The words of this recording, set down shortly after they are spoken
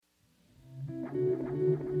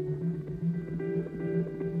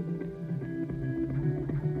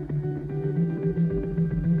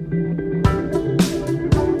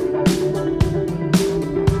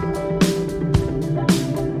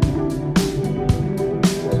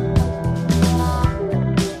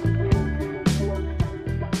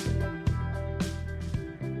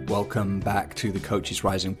Welcome back to the Coaches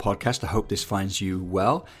Rising podcast. I hope this finds you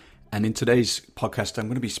well. And in today's podcast, I'm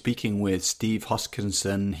going to be speaking with Steve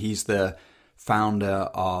Hoskinson. He's the founder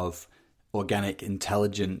of Organic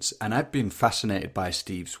Intelligence, and I've been fascinated by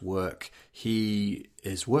Steve's work.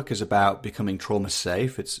 His work is about becoming trauma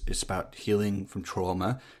safe. It's about healing from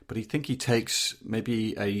trauma, but I think he takes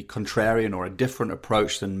maybe a contrarian or a different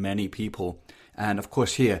approach than many people. And of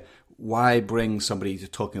course here, why bring somebody to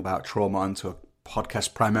talking about trauma onto a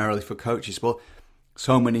podcast primarily for coaches? Well,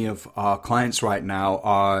 so many of our clients right now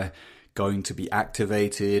are going to be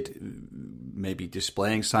activated, maybe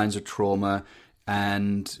displaying signs of trauma,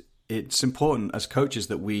 and it's important as coaches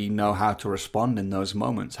that we know how to respond in those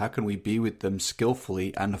moments. How can we be with them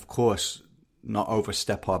skillfully and, of course, not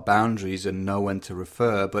overstep our boundaries and know when to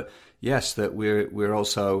refer, but yes, that we're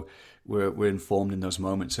informed in those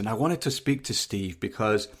moments. And I wanted to speak to Steve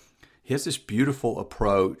because he has this beautiful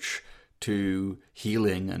approach to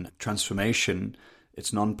healing and transformation.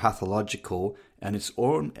 It's non-pathological, and it's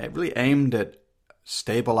really aimed at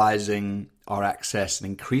stabilizing our access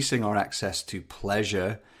and increasing our access to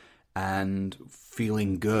pleasure and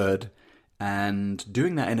feeling good, and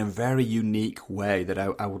doing that in a very unique way that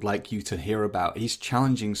I would like you to hear about. He's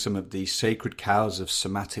challenging some of the sacred cows of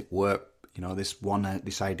somatic work. You know,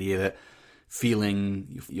 this idea that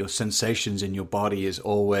feeling your sensations in your body is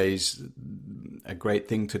always a great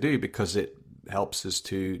thing to do because it helps us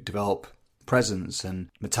to develop presence and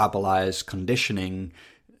metabolize conditioning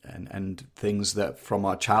and things that from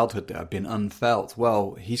our childhood that have been unfelt.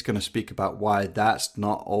 Well, he's going to speak about why that's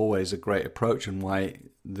not always a great approach and why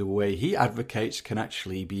the way he advocates can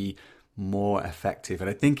actually be more effective. And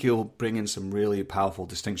I think he'll bring in some really powerful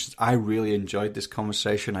distinctions. I really enjoyed this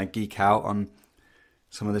conversation. I geek out on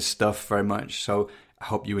some of this stuff very much, so I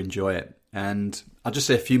hope you enjoy it. And I'll just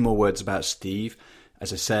say a few more words about Steve.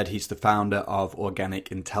 As I said, he's the founder of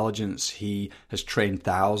Organic Intelligence. He has trained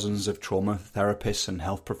thousands of trauma therapists and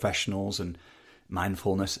health professionals and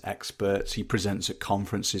mindfulness experts. He presents at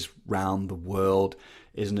conferences around the world,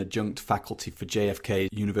 is an adjunct faculty for JFK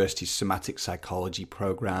University's Somatic Psychology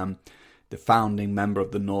program, the founding member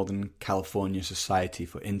of the Northern California Society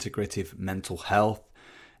for Integrative Mental Health,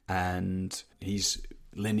 and his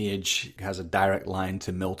lineage has a direct line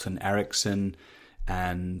to Milton Erickson.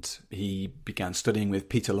 And he began studying with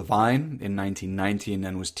Peter Levine in 1990 and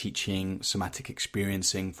then was teaching somatic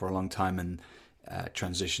experiencing for a long time and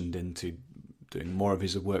transitioned into doing more of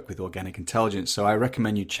his work with Organic Intelligence. So I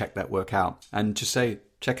recommend you check that work out. And just say,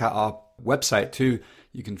 check out our website too.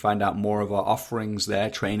 You can find out more of our offerings there,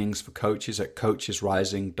 trainings for coaches at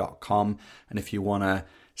coachesrising.com. And if you want to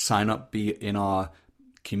sign up, be in our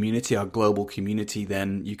community, our global community,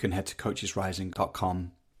 then you can head to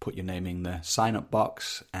coachesrising.com. Put your name in the sign-up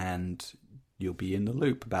box and you'll be in the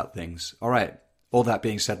loop about things. All right. All that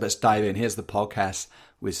being said, let's dive in. Here's the podcast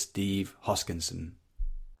with Steve Hoskinson.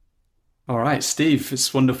 All right, Steve,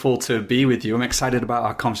 it's wonderful to be with you. I'm excited about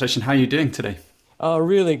our conversation. How are you doing today?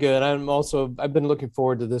 Really good. I've been looking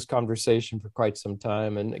forward to this conversation for quite some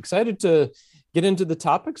time and excited to get into the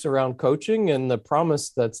topics around coaching and the promise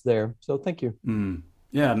that's there. So thank you.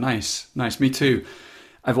 Yeah, nice. Me too.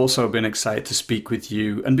 I've also been excited to speak with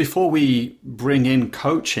you. And before we bring in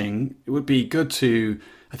coaching, it would be good to,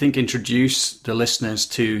 I think, introduce the listeners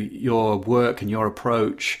to your work and your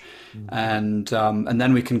approach. And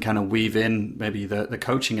then we can kind of weave in maybe the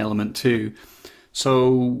coaching element too.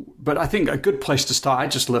 So, but I think a good place to start,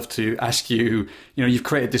 I'd just love to ask you, you've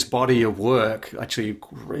created this body of work, actually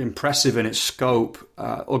impressive in its scope,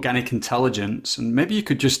 Organic Intelligence. And maybe you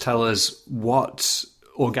could just tell us what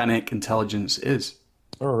Organic Intelligence is.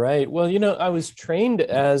 All right. Well, I was trained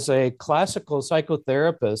as a classical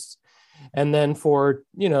psychotherapist and then for,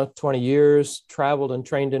 20 years traveled and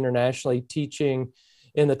trained internationally teaching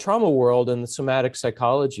in the trauma world in the somatic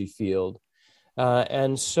psychology field.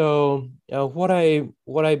 And so what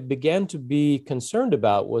I began to be concerned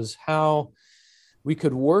about was how we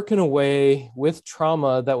could work in a way with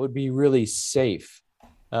trauma that would be really safe.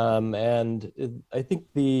 And I think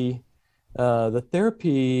the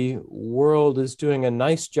therapy world is doing a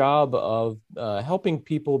nice job of helping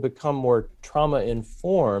people become more trauma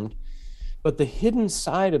informed. But the hidden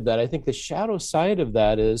side of that, I think the shadow side of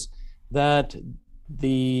that is that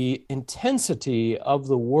the intensity of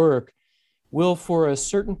the work will, for a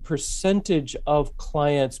certain percentage of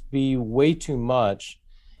clients, be way too much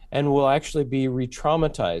and will actually be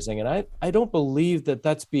re-traumatizing. And I don't believe that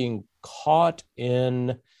that's being caught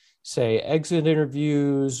in, say, exit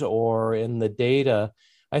interviews or in the data.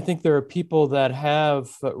 I think there are people that have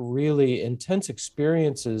really intense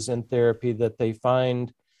experiences in therapy that they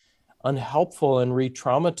find unhelpful and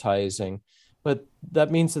re-traumatizing. but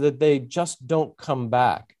that means that they just don't come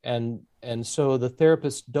back. And so the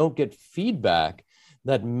therapists don't get feedback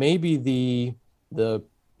that maybe the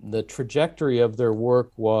trajectory of their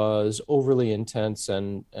work was overly intense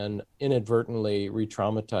and inadvertently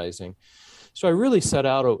re-traumatizing. So I really set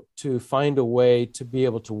out to find a way to be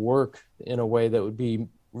able to work in a way that would be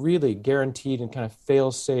really guaranteed and kind of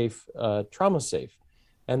fail-safe, trauma-safe.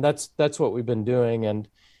 And that's what we've been doing. And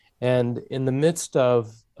in the midst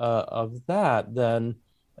of that, then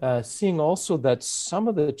seeing also that some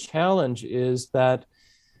of the challenge is that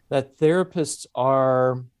therapists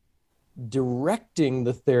are directing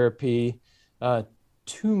the therapy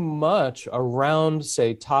too much around,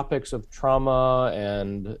 say, topics of trauma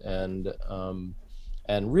and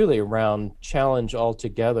really around challenge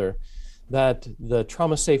altogether. That the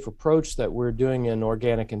trauma safe approach that we're doing in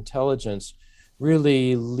organic intelligence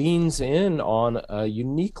really leans in on a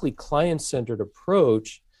uniquely client-centered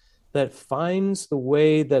approach that finds the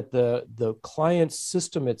way that the client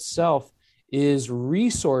system itself is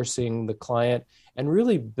resourcing the client and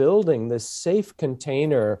really building this safe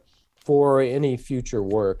container for any future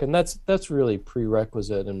work. And that's really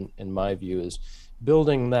prerequisite in my view, is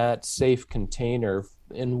building that safe container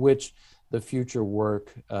in which the future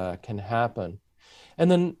work can happen. And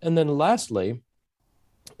then lastly,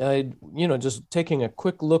 just taking a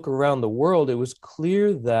quick look around the world, it was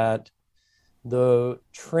clear that the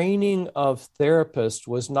training of therapists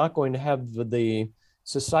was not going to have the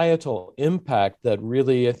societal impact that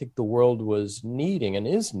really I think the world was needing and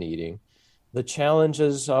is needing. The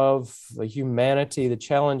challenges of humanity, the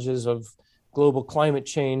challenges of global climate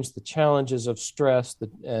change, the challenges of stress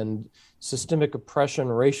and systemic oppression,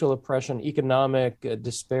 racial oppression, economic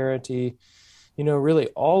disparity, really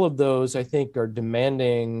all of those I think are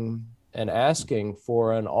demanding and asking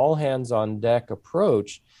for an all hands on deck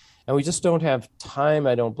approach. And we just don't have time,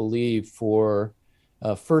 I don't believe, for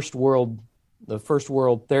the first world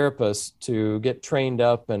therapists to get trained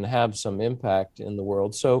up and have some impact in the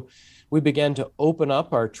world. So we began to open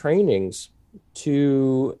up our trainings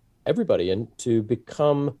to everybody and to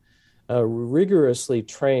become rigorously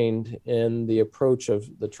trained in the approach of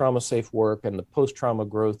the trauma safe work and the post-trauma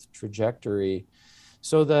growth trajectory,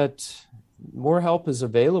 so that more help is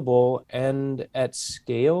available and at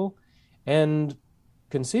scale, and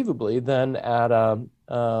conceivably then at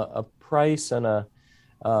a price and a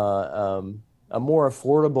more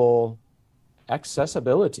affordable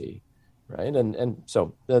accessibility, right? And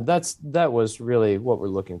so that was really what we're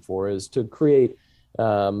looking for, is to create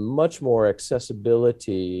much more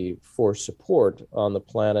accessibility for support on the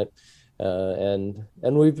planet, and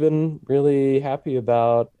we've been really happy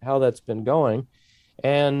about how that's been going,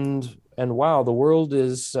 and wow, the world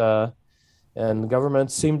is and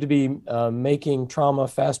governments seem to be making trauma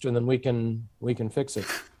faster than we can fix it.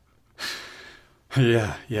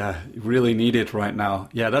 Yeah, really needed right now.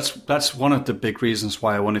 Yeah, that's one of the big reasons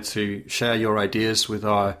why I wanted to share your ideas with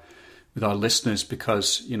our listeners,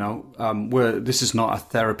 because this is not a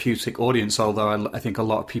therapeutic audience, although I think a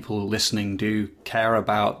lot of people listening do care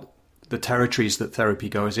about the territories that therapy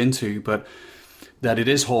goes into, but that it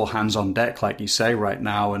is all hands on deck, like you say right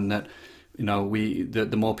now, and that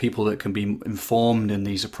the more people that can be informed in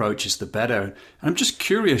these approaches, the better. And I'm just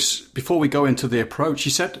curious, before we go into the approach,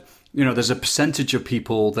 you said there's a percentage of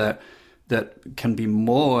people that can be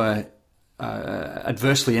more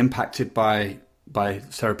adversely impacted by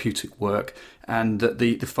therapeutic work, and that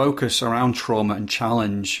the focus around trauma and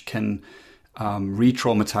challenge can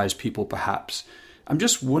re-traumatize people perhaps. I'm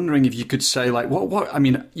just wondering if you could say, like, what I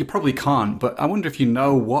mean, you probably can't, but I wonder if you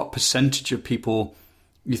know what percentage of people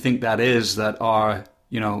you think that is, that are,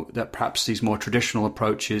 that perhaps these more traditional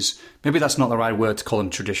approaches, maybe that's not the right word to call them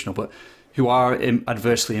traditional, but who are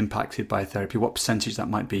adversely impacted by therapy, what percentage that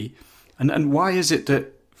might be. And why is it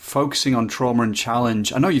that focusing on trauma and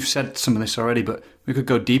challenge, I know you've said some of this already, but we could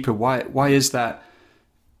go deeper. Why is that,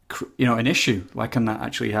 an issue? Why can that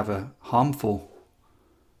actually have a harmful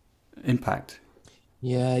impact?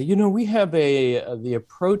 Yeah, we have the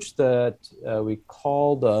approach that we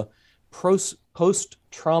call the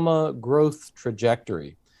post-trauma growth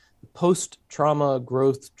trajectory, post-trauma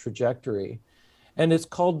growth trajectory. And it's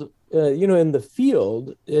called, in the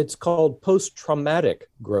field, it's called post-traumatic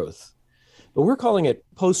growth. But we're calling it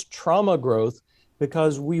post-trauma growth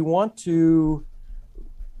because we want to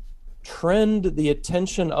trend the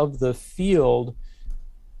attention of the field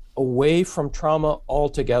away from trauma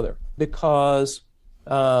altogether, because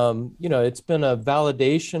it's been a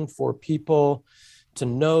validation for people to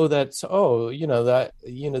know that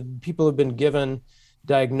people have been given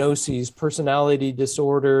diagnoses, personality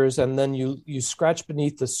disorders, and then you scratch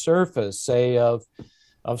beneath the surface, say, of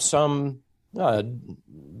some uh,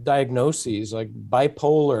 diagnoses like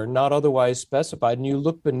bipolar, not otherwise specified, and you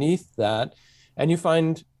look beneath that and you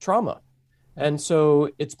find trauma. And so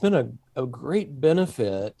it's been a great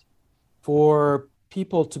benefit for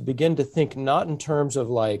people to begin to think not in terms of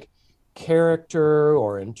like character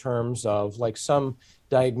or in terms of like some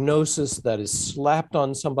diagnosis that is slapped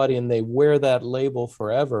on somebody and they wear that label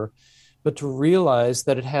forever, but to realize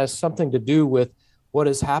that it has something to do with what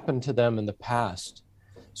has happened to them in the past.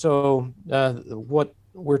 So, what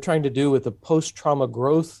we're trying to do with the post trauma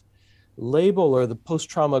growth label or the post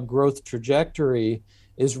trauma growth trajectory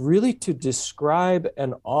is really to describe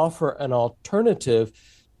and offer an alternative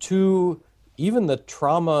to even the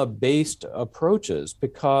trauma based approaches.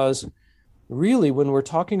 Because really, when we're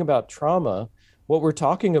talking about trauma, what we're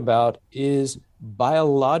talking about is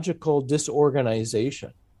biological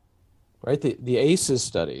disorganization, right? The ACEs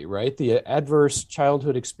study, right? The Adverse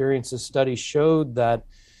Childhood Experiences study showed that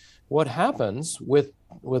what happens with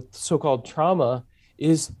so-called trauma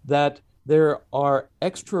is that there are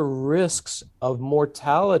extra risks of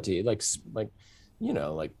mortality, like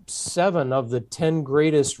 7 of the 10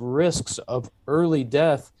 greatest risks of early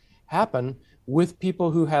death happen with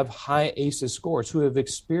people who have high ACEs scores, who have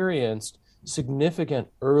experienced significant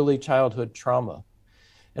early childhood trauma.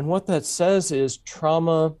 And what that says is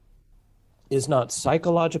trauma is not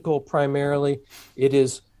psychological primarily, it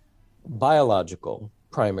is biological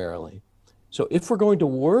primarily. So if we're going to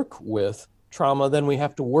work with trauma, then we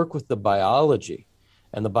have to work with the biology,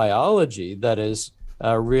 and the biology that is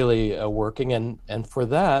really working. And for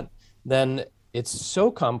that, then it's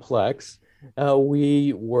so complex.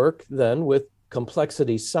 We work then with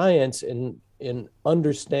complexity science in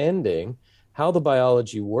understanding how the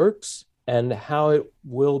biology works and how it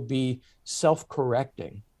will be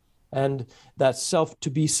self-correcting. And that to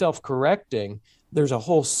be self-correcting, there's a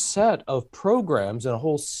whole set of programs and a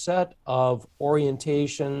whole set of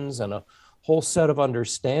orientations and a whole set of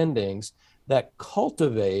understandings that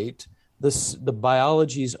cultivate the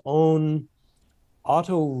biology's own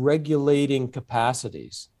auto-regulating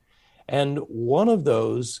capacities. And one of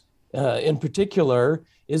those in particular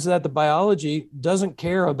is that the biology doesn't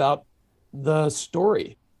care about the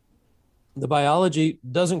story. The biology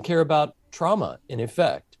doesn't care about trauma, in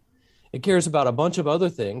effect. It cares about a bunch of other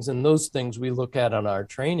things, and those things we look at on our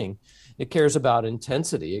training. It cares about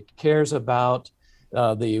intensity. It cares about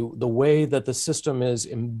the way that the system is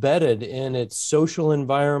embedded in its social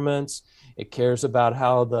environments. It cares about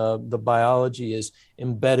how the biology is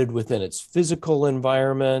embedded within its physical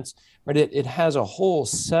environments. Right? It has a whole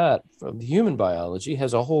set, from the human biology,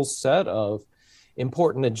 has a whole set of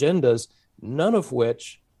important agendas, none of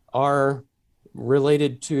which are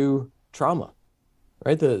related to trauma.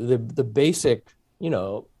 Right? The basic,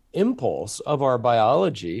 impulse of our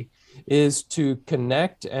biology is to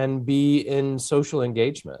connect and be in social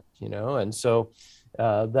engagement, and so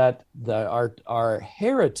that our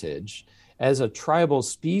heritage as a tribal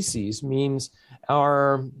species means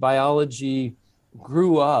our biology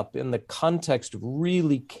grew up in the context of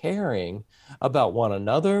really caring about one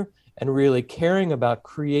another and really caring about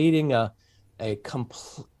creating an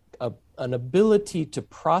ability to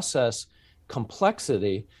process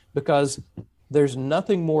complexity, because there's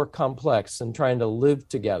nothing more complex than trying to live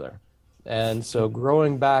together. And so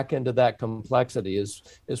growing back into that complexity is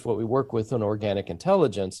what we work with in organic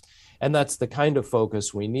intelligence. And that's the kind of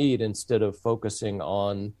focus we need instead of focusing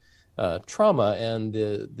on trauma and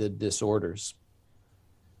the disorders.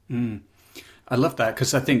 I love that,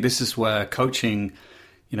 because I think this is where coaching,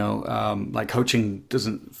 coaching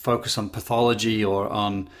doesn't focus on pathology or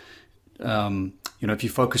on, if you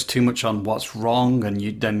focus too much on what's wrong and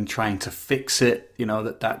you then trying to fix it,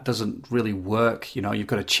 that doesn't really work. You've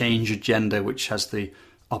got a change agenda, which has the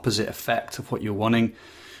opposite effect of what you're wanting.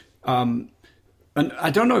 And I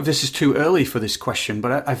don't know if this is too early for this question,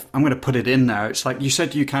 but I'm going to put it in now. It's like you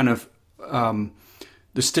said, you kind of, our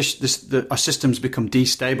systems become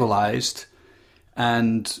destabilized.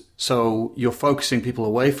 And so you're focusing people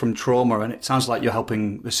away from trauma, and it sounds like you're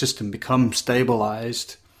helping the system become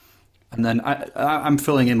stabilized. And then I'm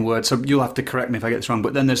filling in words, so you'll have to correct me if I get this wrong.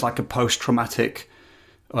 But then there's like a post-traumatic,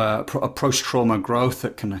 a post-trauma growth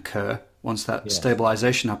that can occur once that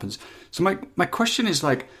stabilization happens. So my question is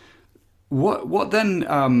like, what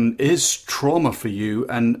then is trauma for you?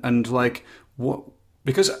 And like what?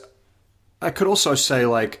 Because I could also say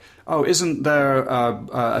like, oh, isn't there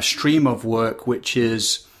a stream of work which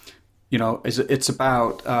is, it's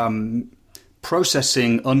about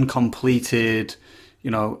processing uncompleted,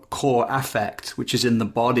 core affect, which is in the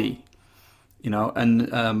body, and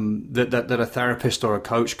that a therapist or a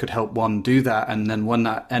coach could help one do that. And then when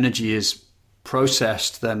that energy is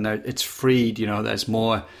processed, then it's freed, there's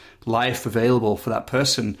more life available for that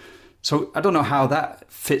person. So I don't know how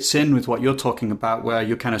that fits in with what you're talking about, where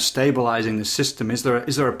you're kind of stabilizing the system. Is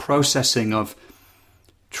there a processing of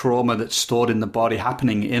trauma that's stored in the body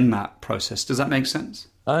happening in that process? Does that make sense?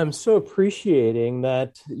 I'm so appreciating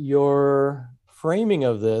that your framing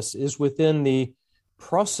of this is within the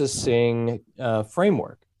processing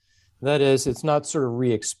framework. That is, it's not sort of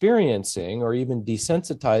re-experiencing or even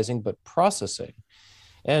desensitizing, but processing.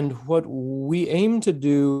 And what we aim to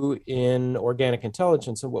do in organic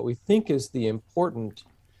intelligence, and what we think is the important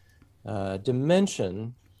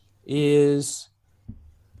dimension, is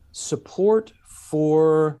support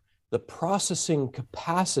for the processing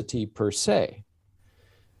capacity per se,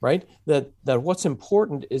 right? That what's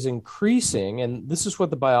important is increasing, and this is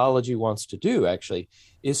what the biology wants to do, actually,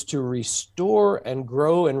 is to restore and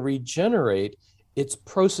grow and regenerate its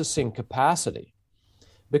processing capacity.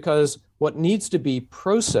 Because what needs to be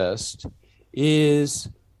processed is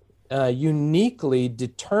uniquely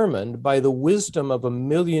determined by the wisdom of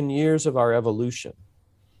 1,000,000 years of our evolution.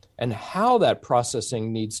 And how that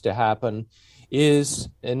processing needs to happen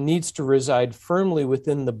needs to reside firmly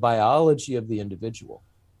within the biology of the individual.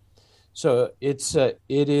 So it's the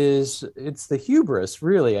hubris,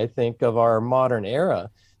 really, I think, of our modern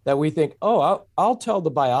era, that we think, oh, I'll tell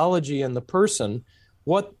the biology and the person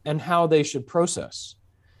what and how they should process.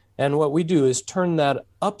 And what we do is turn that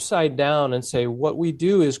upside down and say what we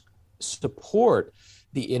do is support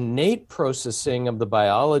the innate processing of the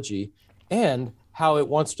biology and how it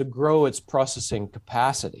wants to grow its processing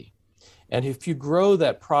capacity. And if you grow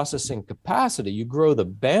that processing capacity, you grow the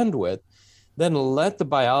bandwidth, then let the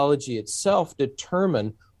biology itself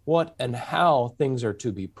determine what and how things are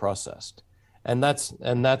to be processed. And that's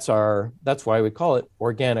why we call it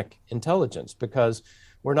organic intelligence, because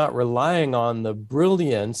we're not relying on the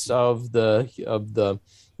brilliance of the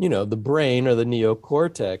brain or the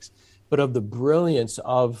neocortex, but of the brilliance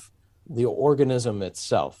of the organism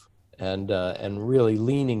itself, and really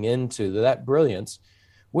leaning into that brilliance,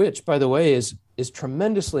 which, by the way, is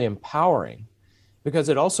tremendously empowering, because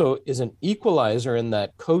it also is an equalizer in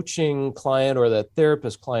that coaching client or that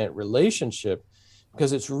therapist client relationship,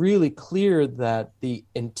 because it's really clear that the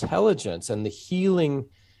intelligence and the healing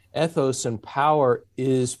ethos and power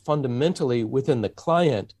is fundamentally within the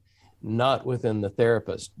client, not within the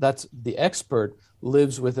therapist. That's the expert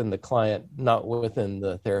lives within the client, not within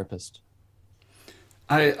the therapist.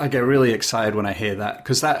 I get really excited when I hear that,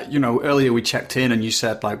 because that, earlier we checked in and you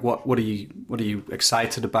said, like, what are you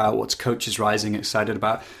excited about? What's Coaches Rising excited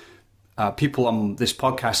about? People on this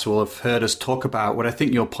podcast will have heard us talk about what I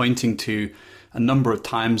think you're pointing to a number of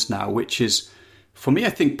times now, which is, for me, I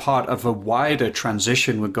think part of a wider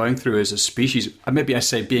transition we're going through as a species. Maybe I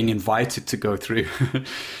say being invited to go through,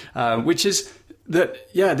 which is that,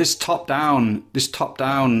 this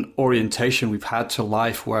top-down orientation we've had to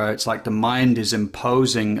life, where it's like the mind is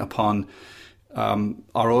imposing upon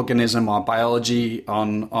our organism, our biology,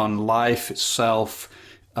 on life itself,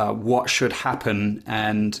 what should happen,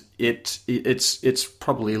 and it's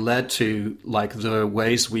probably led to, like, the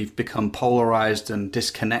ways we've become polarized and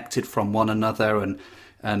disconnected from one another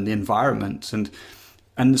and the environment,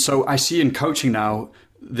 and so I see in coaching now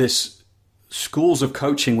this schools of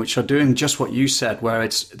coaching which are doing just what you said, where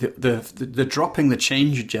it's the dropping the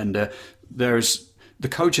change agenda. There's the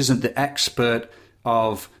coach isn't the expert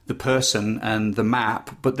of the person and the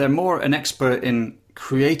map, but they're more an expert in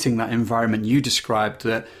creating that environment you described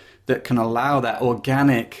that can allow that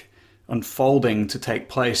organic unfolding to take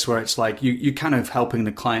place, where it's like you kind of helping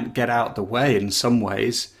the client get out the way in some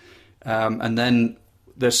ways, and then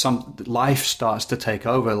there's some life starts to take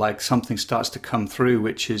over, like something starts to come through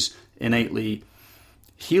which is innately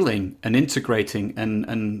healing and integrating,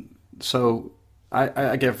 and so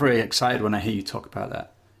I get very excited when I hear you talk about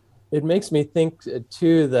that. It makes me think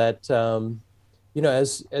too that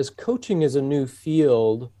as coaching is a new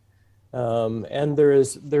field, and there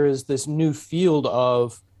is this new field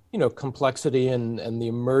of complexity and the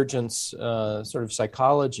emergence sort of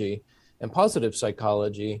psychology and positive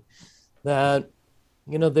psychology, that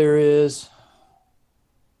there is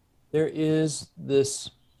this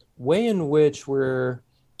way in which we're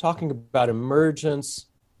talking about emergence,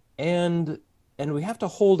 and we have to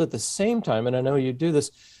hold at the same time, and I know you do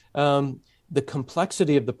this, the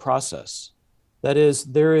complexity of the process. That is,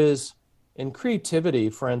 there is, in creativity,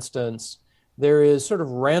 for instance, there is sort of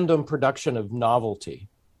random production of novelty,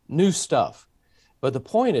 new stuff. But the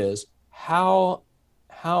point is, how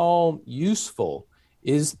useful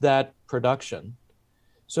is that production?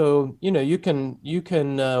 So, you can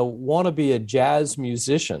want to be a jazz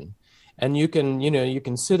musician, and you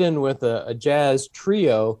can sit in with a jazz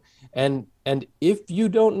trio, and if you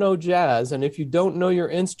don't know jazz, and if you don't know your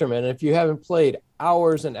instrument, and if you haven't played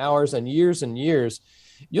hours and hours and years,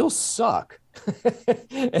 you'll suck.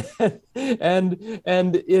 and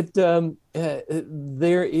it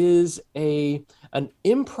there is an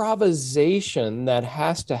improvisation that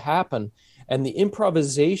has to happen, and the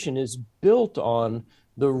improvisation is built on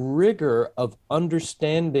the rigor of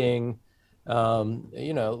understanding,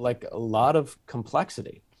 like a lot of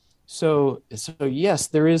complexity. So yes,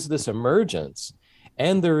 there is this emergence,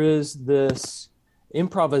 and there is this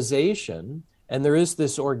improvisation, and there is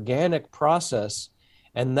this organic process,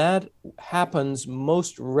 and that happens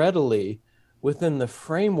most readily within the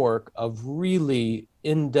framework of really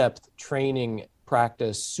in-depth training,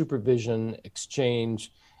 practice, supervision,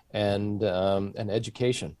 exchange, and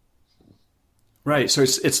education. Right. So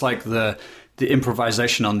it's like the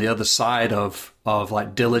improvisation on the other side of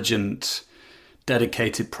like diligent,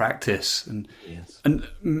 dedicated practice. And Yes. and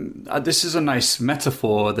this is a nice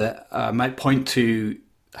metaphor that might point to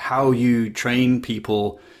how you train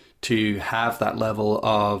people to have that level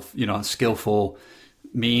of, skillful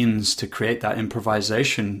means to create that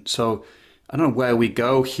improvisation. So I don't know where we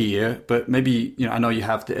go here, but maybe, I know you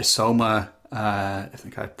have the iSOMA, I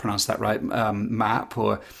think I pronounced that right, map,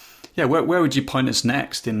 or where would you point us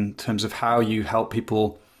next in terms of how you help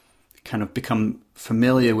people kind of become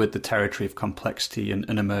familiar with the territory of complexity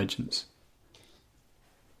and emergence?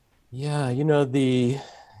 Yeah,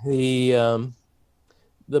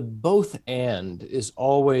 the both and is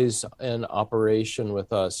always an operation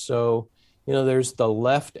with us. So, there's the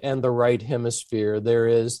left and the right hemisphere. There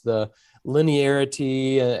is the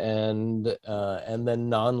linearity and then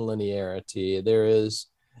non-linearity. There is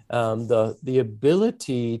the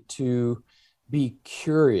ability to be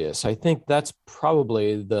curious. I think that's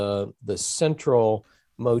probably the central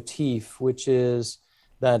motif, which is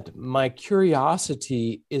that my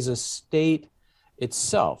curiosity is a state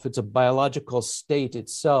itself. It's a biological state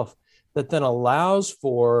itself that then allows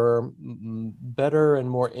for better and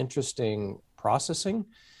more interesting processing.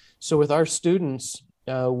 So with our students,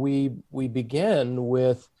 we begin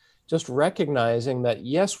with just recognizing that,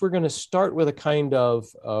 yes, we're going to start with a kind of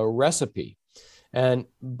recipe,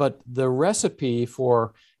 but the recipe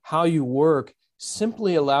for how you work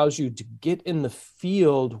simply allows you to get in the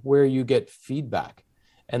field where you get feedback,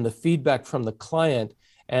 and the feedback from the client,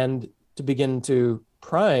 and to begin to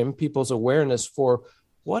prime people's awareness for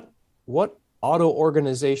what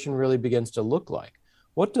auto-organization really begins to look like.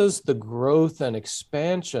 What does the growth and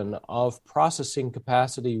expansion of processing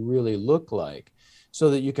capacity really look like, so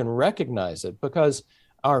that you can recognize it? Because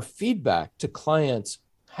our feedback to clients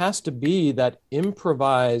has to be that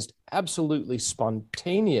improvised, absolutely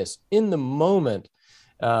spontaneous, in the moment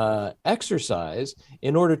exercise,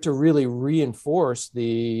 in order to really reinforce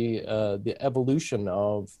the evolution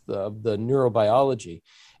of the neurobiology.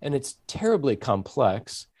 And it's terribly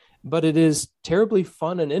complex, but it is terribly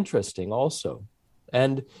fun and interesting also.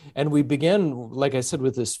 And we begin, like I said,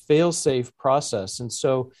 with this fail-safe process. And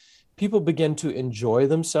so people begin to enjoy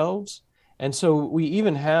themselves. And so we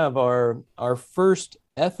even have our first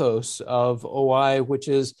ethos of OI, which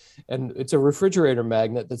is, and it's a refrigerator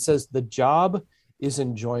magnet that says, the job is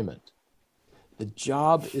enjoyment. The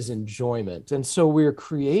job is enjoyment. And so we're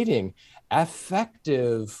creating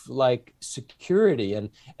affective, like, security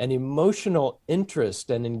and emotional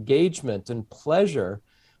interest and engagement and pleasure,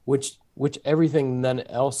 which everything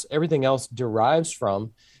else derives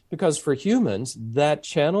from. Because for humans, that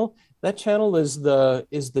channel is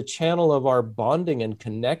the channel of our bonding and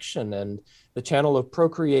connection, and the channel of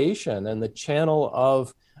procreation, and the channel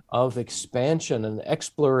of expansion and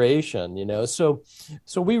exploration, So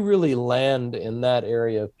we really land in that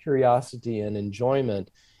area of curiosity and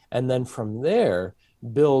enjoyment, and then from there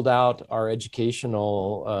build out our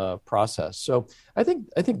educational process. So I think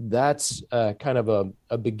that's kind of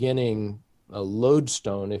a beginning, a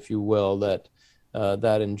lodestone, if you will, that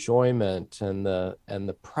enjoyment and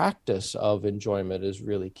the practice of enjoyment is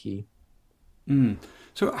really key.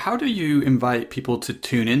 So how do you invite people to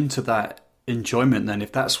tune into that enjoyment then,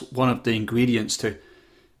 if that's one of the ingredients to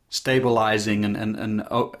stabilizing and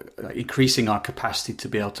increasing our capacity to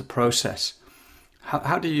be able to process?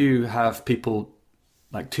 How do you have people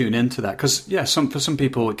like tune into that? Because for some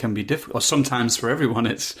people it can be difficult, or sometimes for everyone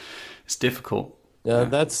it's difficult.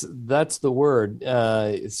 That's the word.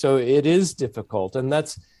 So it is difficult, and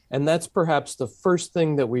that's perhaps the first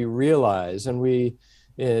thing that we realize, and we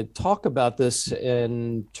talk about this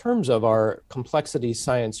in terms of our complexity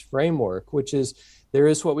science framework, which is there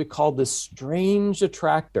is what we call the strange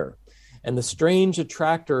attractor, and the strange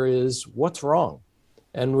attractor is what's wrong.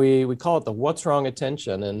 And we call it the what's wrong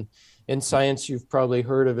attention. And in science, you've probably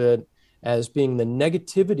heard of it as being the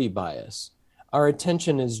negativity bias. Our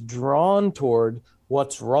attention is drawn toward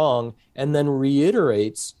what's wrong and then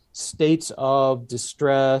reiterates states of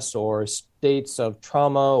distress or states of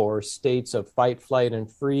trauma or states of fight, flight,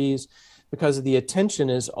 and freeze, because the attention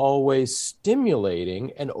is always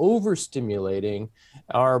stimulating and overstimulating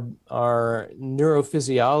our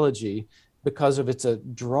neurophysiology because of its a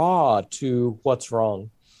draw to what's wrong.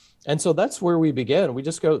 And so that's where we begin. We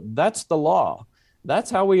just go, that's the law.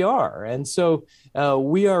 That's how we are. And so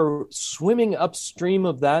we are swimming upstream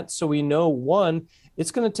of that. So we know, one,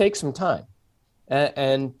 it's going to take some time.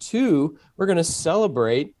 And two, we're going to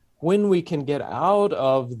celebrate when we can get out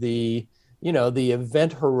of the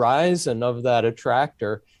event horizon of that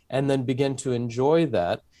attractor and then begin to enjoy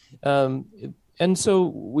that. And so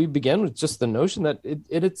we begin with just the notion that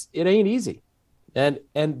it ain't easy.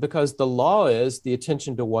 And because the law is the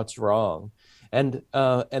attention to what's wrong. And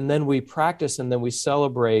then we practice and then we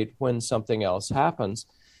celebrate when something else happens.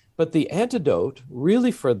 But the antidote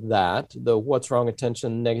really for that, the what's wrong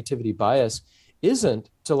attention, negativity bias, isn't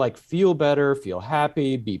to like feel better, feel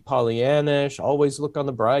happy, be Pollyannish, always look on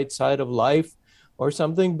the bright side of life or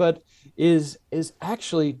something, but is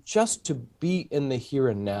actually just to be in the here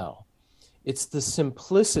and now. It's the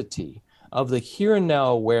simplicity of the here and now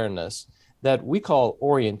awareness that we call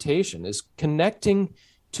orientation, is connecting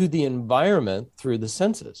to the environment through the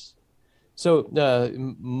senses. So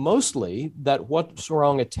mostly that what's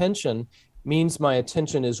wrong attention means my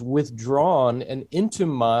attention is withdrawn and into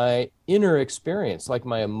my inner experience, like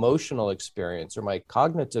my emotional experience or my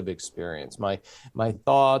cognitive experience, my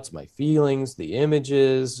thoughts, my feelings, the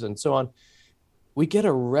images, and so on. We get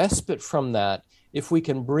a respite from that if we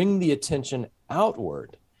can bring the attention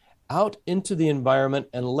outward, out into the environment,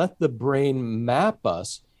 and let the brain map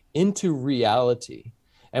us into reality.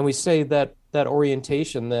 And we say that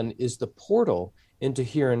orientation then is the portal into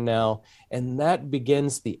here and now, and that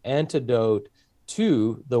begins the antidote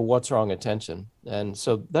to the what's wrong attention. And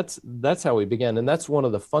so that's how we begin. And that's one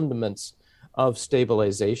of the fundaments of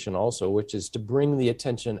stabilization also, which is to bring the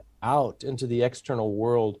attention out into the external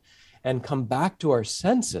world and come back to our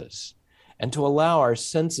senses, and to allow our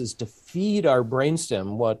senses to feed our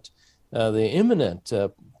brainstem, what the eminent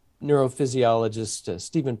neurophysiologist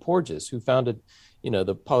Stephen Porges, who founded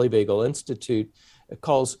the Polyvagal Institute,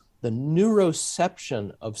 calls the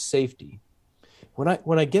neuroception of safety.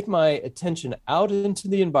 When I get my attention out into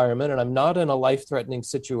the environment and I'm not in a life-threatening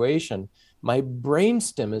situation, my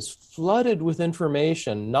brainstem is flooded with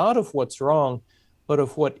information, not of what's wrong, but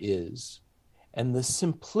of what is. And the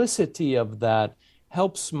simplicity of that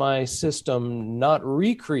helps my system not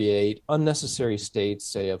recreate unnecessary states,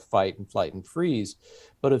 say, of fight and flight and freeze,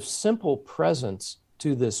 but of simple presence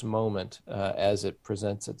to this moment as it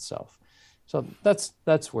presents itself. So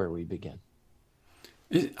that's where we begin.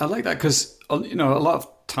 I like that because, a lot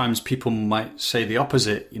of times people might say the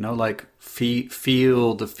opposite, like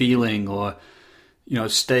feel the feeling or,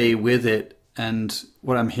 stay with it. And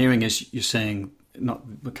what I'm hearing is you're saying not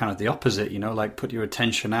kind of the opposite, like put your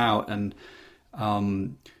attention out. And,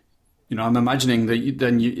 I'm imagining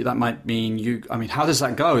that that might mean how does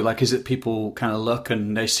that go? Like, is it people kind of look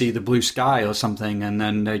and they see the blue sky or something and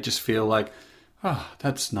then they just feel like, oh,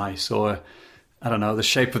 that's nice, or I don't know, the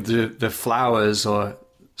shape of the flowers or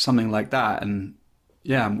something like that. And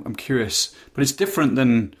yeah, I'm curious, but it's different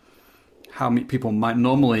than how many people might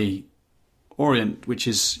normally orient, which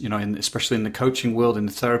is, especially in the coaching world, in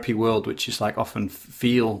the therapy world, which is like often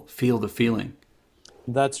feel the feeling.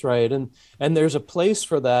 That's right. And there's a place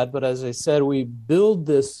for that. But as I said, we build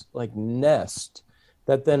this like nest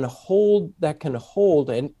that can hold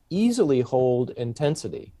and easily hold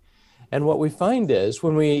intensity. And what we find is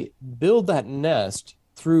when we build that nest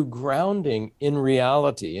through grounding in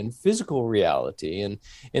reality, in physical reality, and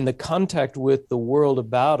in the contact with the world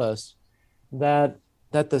about us, that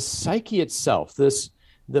the psyche itself, the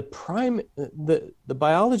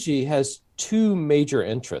biology has two major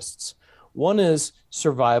interests. One is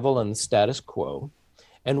survival and the status quo,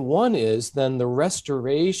 and one is then the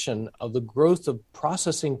restoration of the growth of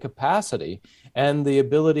processing capacity and the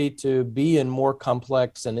ability to be in more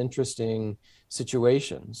complex and interesting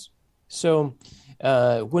situations. So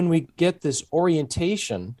when we get this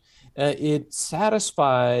orientation, it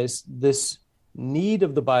satisfies this need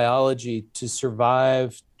of the biology to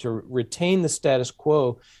survive, to retain the status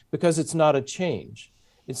quo, because it's not a change.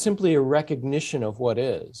 It's simply a recognition of what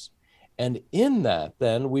is. And in that,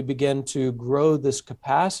 then, we begin to grow this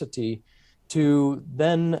capacity to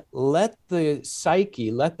then let the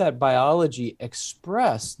psyche, let that biology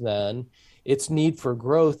express then its need for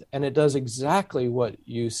growth, and it does exactly what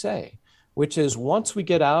you say, which is once we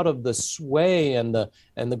get out of the sway and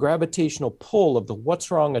the gravitational pull of the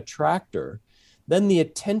what's wrong attractor, then the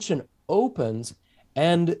attention opens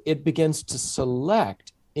and it begins to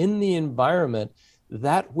select in the environment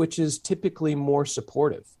that which is typically more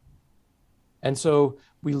supportive. And so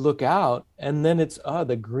we look out, and then it's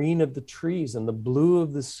the green of the trees and the blue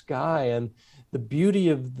of the sky and the beauty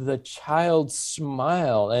of the child's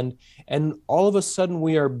smile. And all of a sudden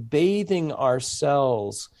we are bathing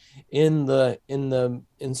ourselves in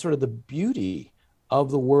sort of the beauty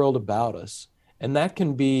of the world about us. And that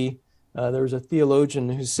can be, there was a theologian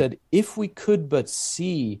who said, if we could but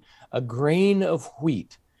see a grain of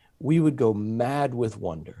wheat, we would go mad with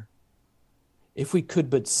wonder. If we could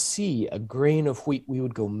but see a grain of wheat, we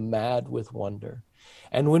would go mad with wonder.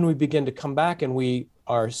 And when we begin to come back and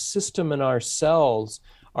our system and our cells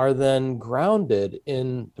are then grounded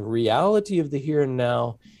in the reality of the here and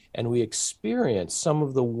now, and we experience some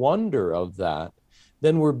of the wonder of that,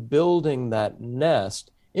 then we're building that nest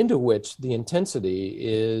into which the intensity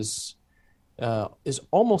is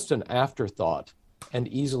almost an afterthought and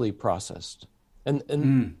easily processed.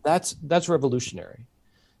 And that's revolutionary.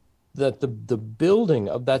 That the building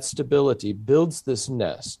of that stability builds this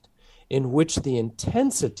nest in which the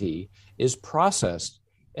intensity is processed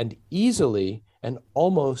and easily and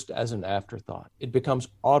almost as an afterthought. It becomes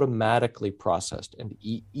automatically processed and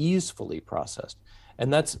easefully processed.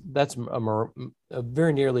 And that's a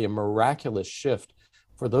very nearly a miraculous shift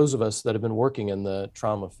for those of us that have been working in the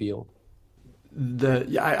trauma field.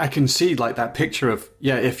 I can see like that picture of,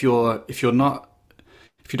 if you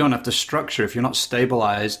don't have the structure, if you're not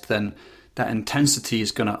stabilized, then that intensity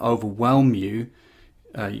is going to overwhelm you.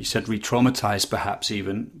 You said re-traumatize perhaps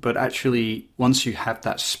even, but actually once you have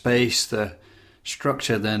that space, the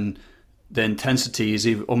structure, then the intensity is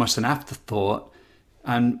almost an afterthought.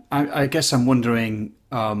 And I guess I'm wondering,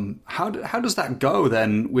 how does that go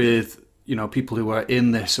then with, people who are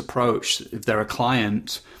in this approach, if they're a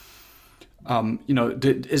client,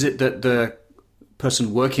 is it that the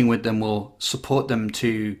person working with them will support them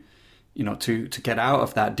to get out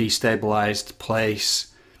of that destabilized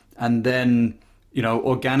place, and then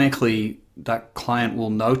organically that client will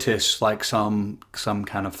notice like some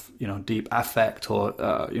kind of deep affect or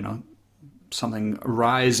something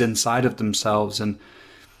rise inside of themselves? And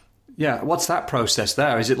what's that process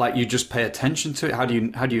there? Is it like you just pay attention to it?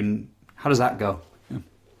 How does that go?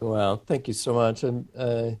 Well, thank you so much. And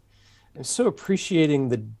I'm so appreciating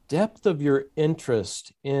the depth of your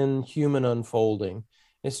interest in human unfolding.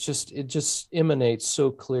 It just emanates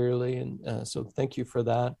so clearly. And so thank you for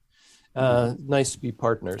that. Nice to be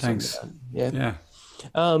partners. Thanks. Yeah.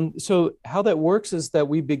 So how that works is that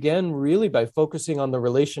we begin really by focusing on the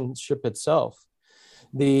relationship itself.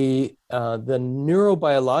 The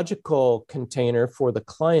neurobiological container for the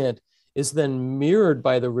client is then mirrored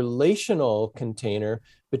by the relational container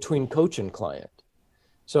between coach and client.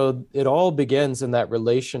 So it all begins in that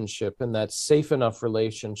relationship, in that safe enough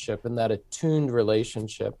relationship, in that attuned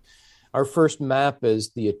relationship. Our first map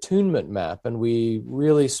is the attunement map, and we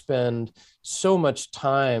really spend so much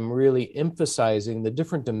time really emphasizing the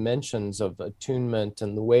different dimensions of attunement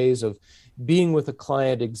and the ways of being with a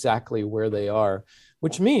client exactly where they are,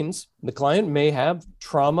 which means the client may have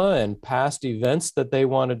trauma and past events that they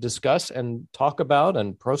want to discuss and talk about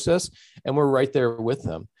and process, and we're right there with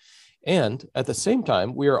them. And at the same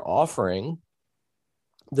time, we are offering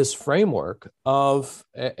this framework of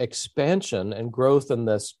expansion and growth in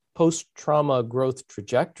this post-trauma growth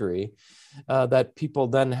trajectory that people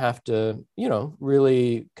then have to,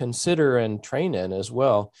 really consider and train in as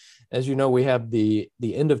well. As you know, we have the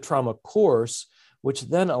end of trauma course, which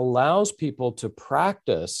then allows people to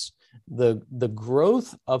practice the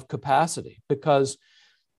growth of capacity, because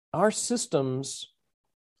our systems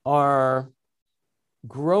are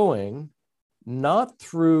growing not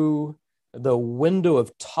through the window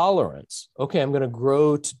of tolerance. Okay, I'm going to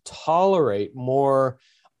grow to tolerate more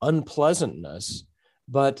unpleasantness,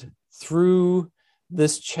 but through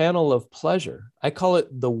this channel of pleasure. I call it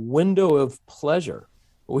the window of pleasure.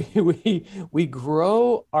 We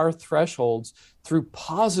grow our thresholds through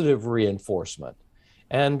positive reinforcement,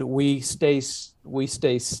 and we stay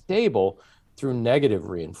stable through negative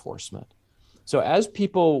reinforcement. So as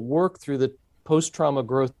people work through the post-trauma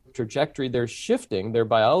growth trajectory, they're shifting their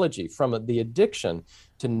biology from the addiction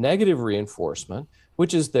to negative reinforcement,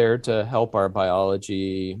 which is there to help our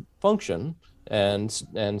biology function and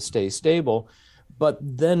stay stable. But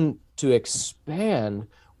then to expand,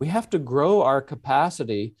 we have to grow our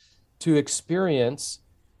capacity to experience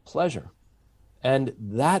pleasure. And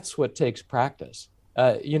that's what takes practice.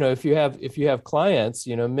 if you have clients,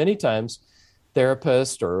 many times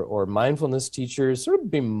therapists or mindfulness teachers sort of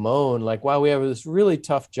bemoan like, wow, we have this really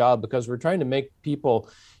tough job because we're trying to make people,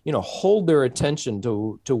 hold their attention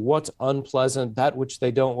to what's unpleasant, that which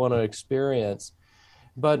they don't want to experience.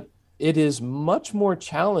 But it is much more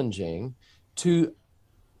challenging to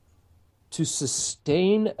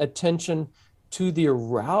sustain attention to the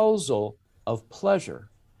arousal of pleasure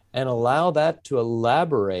and allow that to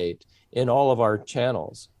elaborate in all of our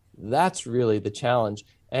channels. That's really the challenge.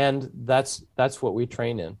 And that's what we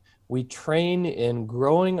train in. We train in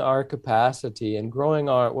growing our capacity and growing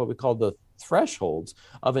our, what we call the thresholds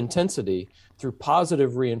of intensity through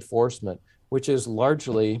positive reinforcement, which is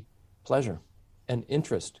largely pleasure and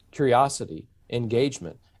interest, curiosity,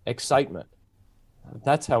 engagement, excitement.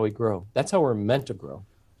 That's how we grow. That's how we're meant to grow.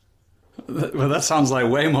 Well, that sounds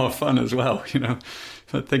like way more fun as well,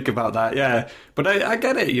 Think about that, yeah. But I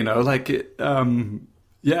get it,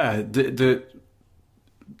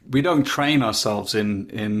 we don't train ourselves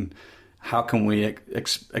in how can we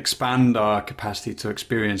expand our capacity to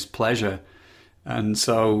experience pleasure. And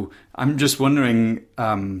so I'm just wondering,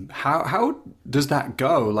 how does that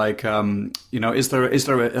go? Like, are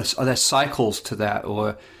there cycles to that,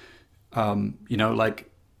 or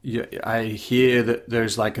I hear that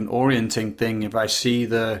there's like an orienting thing. If I see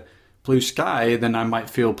the blue sky, then I might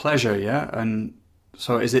feel pleasure, yeah? And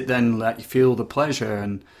so is it then that you feel the pleasure?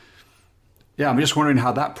 And yeah, I'm just wondering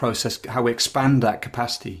how that process, how we expand that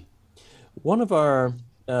capacity. One of our,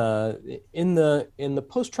 in the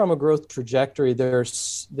post-trauma growth trajectory, there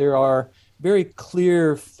are very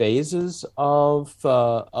clear phases of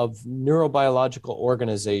neurobiological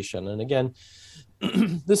organization. And again,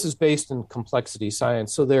 this is based in complexity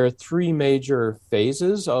science. So there are three major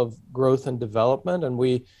phases of growth and development, and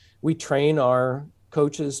we train our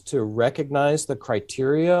coaches to recognize the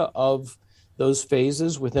criteria of those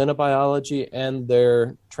phases within a biology and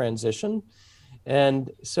their transition.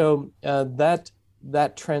 And so that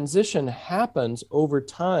transition happens over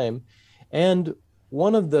time. And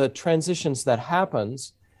one of the transitions that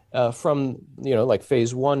happens from, like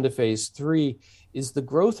phase 1 to phase 3 is the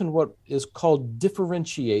growth in what is called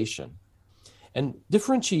differentiation. And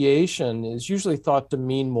differentiation is usually thought to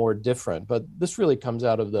mean more different, but this really comes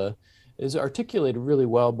out of is articulated really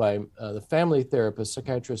well by the family therapist,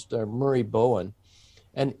 psychiatrist Murray Bowen.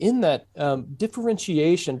 And in that,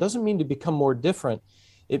 differentiation doesn't mean to become more different.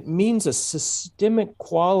 It means a systemic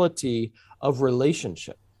quality of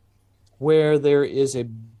relationship where there is a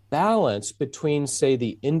balance between, say,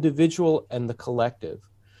 the individual and the collective,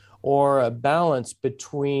 or a balance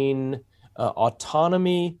between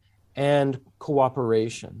autonomy and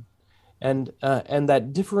cooperation. And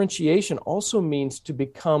that differentiation also means to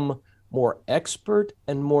become more expert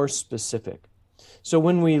and more specific. So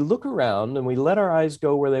when we look around and we let our eyes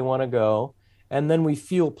go where they want to go, and then we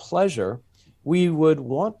feel pleasure, we would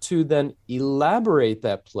want to then elaborate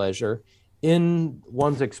that pleasure in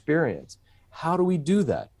one's experience. How do we do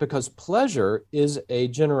that? Because pleasure is a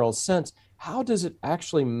general sense. How does it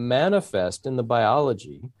actually manifest in the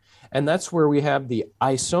biology? And that's where we have the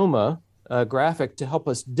iSOMA graphic to help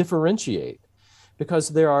us differentiate, because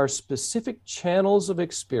there are specific channels of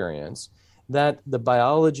experience that the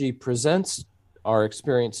biology presents our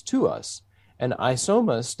experience to us. And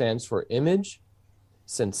iSOMA stands for image,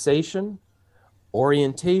 sensation,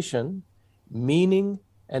 orientation, meaning,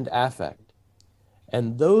 and affect.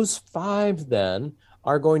 And those 5 then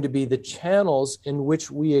are going to be the channels in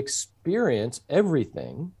which we experience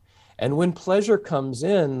everything. And when pleasure comes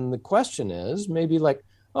in, the question is maybe like,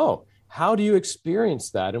 oh, how do you experience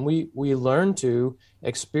that? And we learn to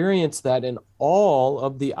experience that in all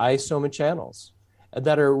of the iSOMA channels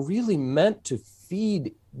that are really meant to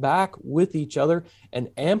feed back with each other and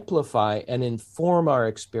amplify and inform our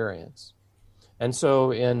experience. And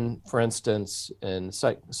so for instance,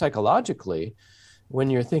 psychologically, when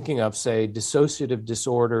you're thinking of, say, dissociative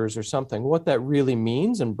disorders or something, what that really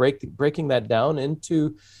means, and breaking that down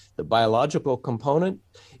into the biological component,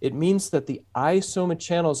 it means that the iSOMA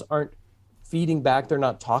channels aren't feeding back, they're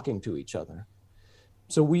not talking to each other.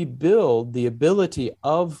 So we build the ability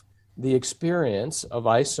of the experience of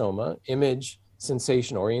iSOMA, image,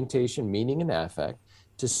 sensation, orientation, meaning, and affect,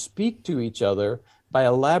 to speak to each other by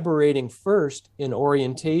elaborating first in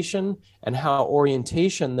orientation, and how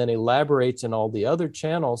orientation then elaborates in all the other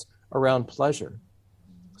channels around pleasure.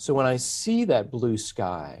 So when I see that blue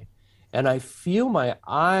sky and I feel my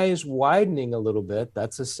eyes widening a little bit,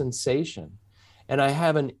 that's a sensation. And I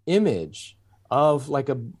have an image of like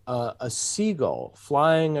a seagull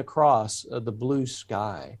flying across the blue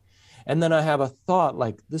sky. And then I have a thought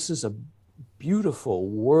like, this is a beautiful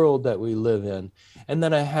world that we live in. And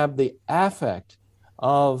then I have the affect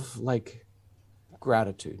of like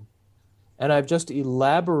gratitude. And I've just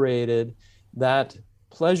elaborated that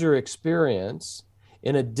pleasure experience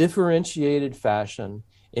in a differentiated fashion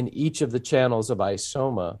in each of the channels of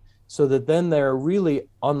iSOMA, so that then they're really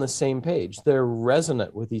on the same page. They're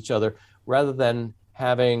resonant with each other rather than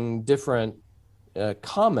having different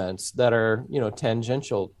comments that are,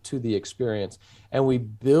 tangential to the experience. And we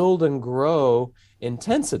build and grow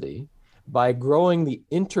intensity by growing the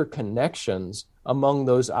interconnections among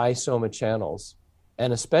those iSOMA channels,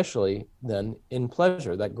 and especially then in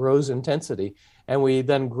pleasure, that grows intensity. And we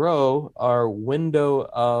then grow our window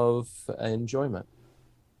of enjoyment.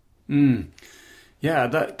 Yeah,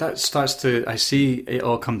 that starts to, I see it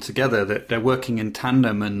all come together, that they're working in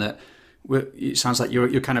tandem, and that it sounds like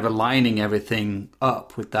you're kind of aligning everything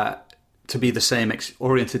up with that to be the same,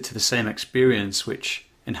 oriented to the same experience, which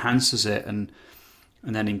enhances it and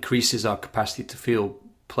then increases our capacity to feel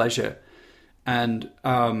pleasure. And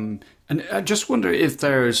I just wonder if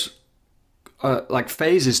there's like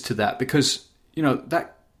phases to that, because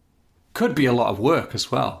that could be a lot of work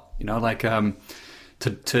as well. Like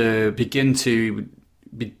to begin to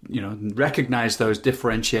recognize those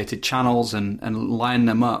differentiated channels and line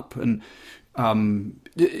them up. And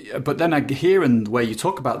but then I hear in the way you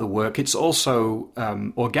talk about the work, it's also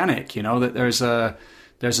organic. That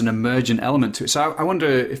there's an emergent element to it. So I wonder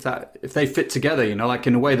if they fit together. Like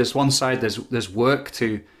in a way, there's one side, there's work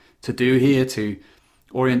to do here to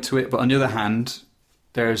orient to it, but on the other hand,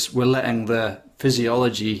 we're letting the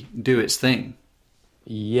physiology do its thing.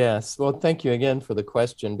 Yes. Well, thank you again for the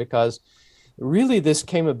question, because really this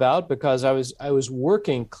came about because I was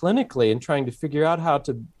working clinically and trying to figure out how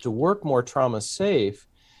to work more trauma safe.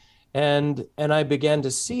 And I began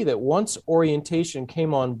to see that once orientation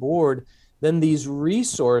came on board, then these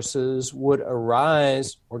resources would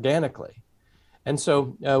arise organically. And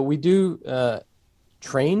so we do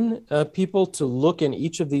train people to look in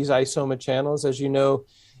each of these iSOMA channels. As you know,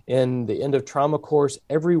 in the End of Trauma course,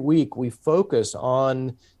 every week we focus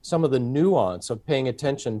on some of the nuance of paying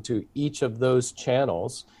attention to each of those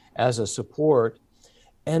channels as a support.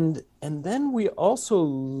 And then we also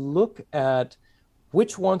look at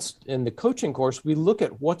which ones, in the coaching course, we look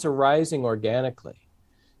at what's arising organically.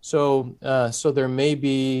 So there may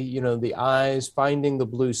be, the eyes finding the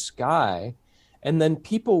blue sky, and then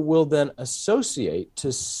people will then associate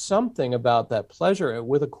to something about that pleasure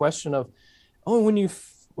with a question of, oh, when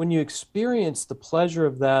you experience the pleasure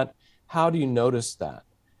of that, how do you notice that?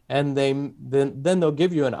 And then they'll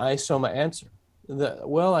give you an iSOMA answer.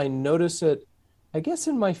 Well, I notice it, I guess,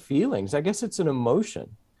 in my feelings. I guess it's an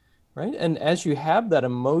emotion, right? And as you have that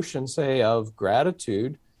emotion, say, of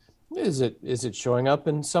gratitude, is it showing up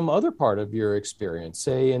in some other part of your experience,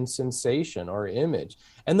 say in sensation or image?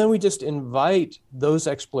 And then we just invite those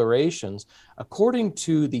explorations according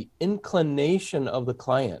to the inclination of the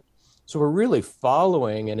client. So we're really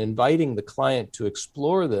following and inviting the client to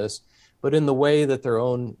explore this, but in the way that their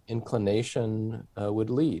own inclination would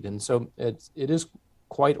lead. And so it is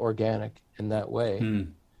quite organic in that way.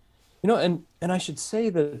 And I should say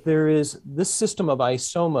that there is this system of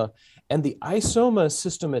iSOMA, and the iSOMA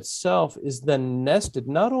system itself is then nested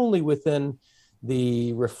not only within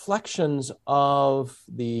the reflections of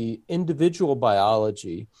the individual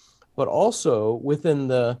biology, but also within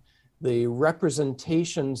the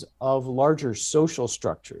representations of larger social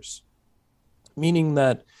structures, meaning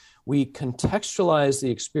that we contextualize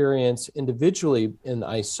the experience individually in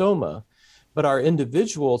iSOMA, but our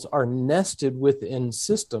individuals are nested within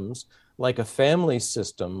systems like a family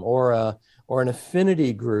system or an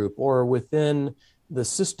affinity group, or within the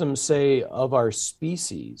system, say, of our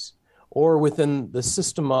species, or within the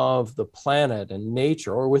system of the planet and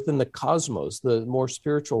nature, or within the cosmos, the more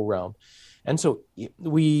spiritual realm. And so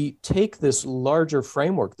we take this larger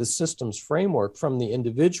framework, the systems framework, from the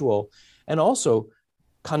individual, and also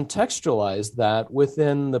contextualize that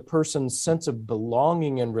within the person's sense of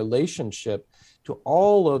belonging and relationship to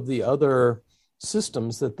all of the other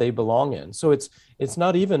systems that they belong in. So it's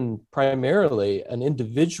not even primarily an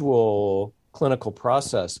individual clinical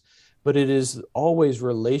process, but it is always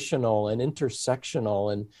relational and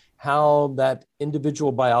intersectional, and how that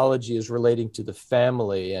individual biology is relating to the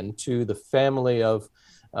family and to the family of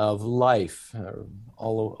life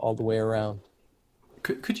all the way around.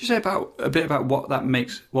 Could you say a bit about what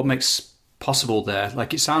makes possible there?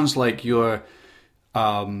 Like, it sounds like you're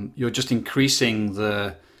just increasing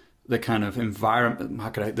the kind of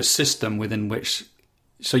environment, the system within which,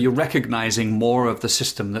 so you're recognizing more of the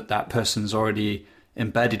system that person's already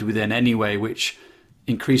embedded within anyway, which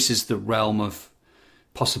increases the realm of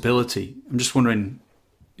possibility. I'm just wondering,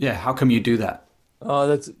 yeah, how come you do that?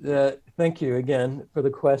 Oh, thank you again for the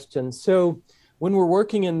question. So when we're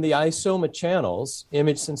working in the iSOMA channels,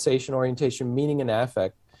 image, sensation, orientation, meaning, and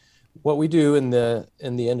affect, what we do in the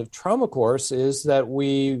end of trauma course is that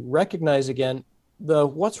we recognize again the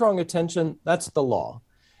what's wrong attention. That's the law,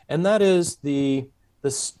 and that is the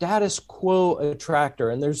status quo attractor.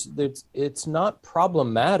 And it's not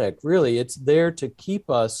problematic really. It's there to keep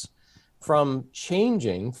us from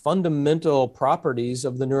changing fundamental properties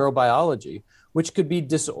of the neurobiology, which could be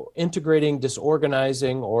disintegrating,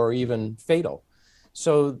 disorganizing, or even fatal.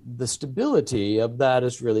 So the stability of that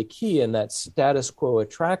is really key, and that status quo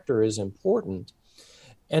attractor is important.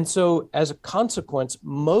 And so as a consequence,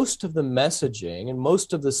 most of the messaging and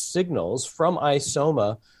most of the signals from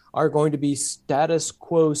iSOMA are going to be status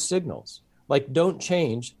quo signals, like don't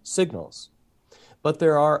change signals. But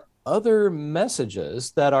there are other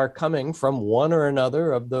messages that are coming from one or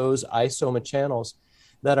another of those iSOMA channels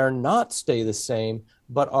that are not stay the same,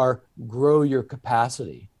 but are grow your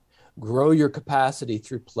capacity. Grow your capacity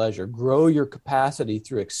through pleasure. Grow your capacity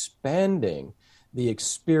through expanding the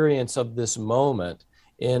experience of this moment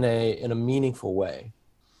in a meaningful way.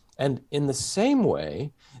 And in the same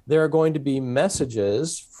way, there are going to be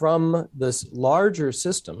messages from this larger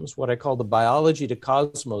systems, what I call the biology to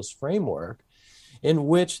cosmos framework, in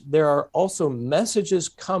which there are also messages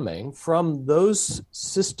coming from those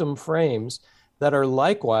system frames that are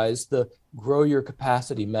likewise the grow your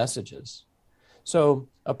capacity messages. So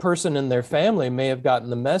a person in their family may have gotten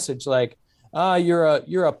the message like, you're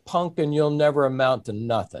a punk and you'll never amount to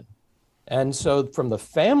nothing. And so from the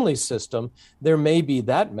family system, there may be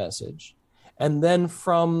that message. And then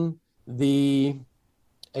from the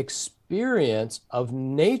experience of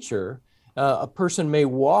nature, a person may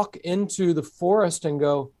walk into the forest and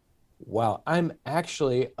go, wow, I'm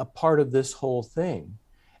actually a part of this whole thing.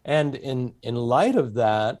 And in light of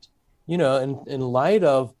that, in light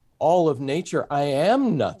of all of nature, I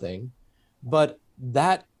am nothing, but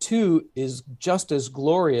that too is just as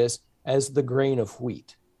glorious as the grain of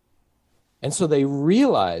wheat. And so they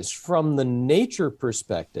realize from the nature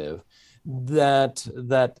perspective that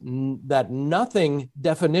nothing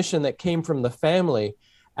definition that came from the family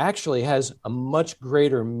actually has a much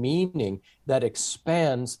greater meaning that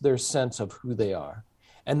expands their sense of who they are.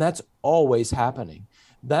 And that's always happening.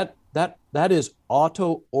 That is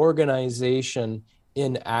auto-organization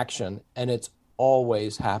in action, and it's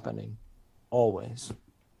always happening, always.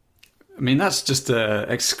 I mean, that's just an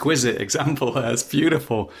exquisite example. It's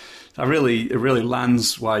beautiful. It really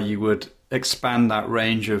lands why you would expand that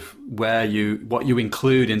range of what you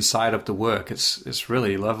include inside of the work. It's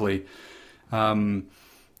really lovely.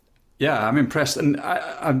 Yeah, I'm impressed, and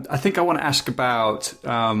I think I want to ask about.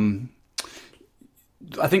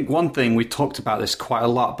 I think one thing we talked about this quite a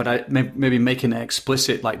lot, but maybe making it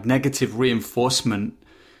explicit, like negative reinforcement.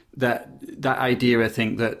 That idea, I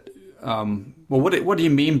think that. What do you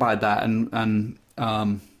mean by that? And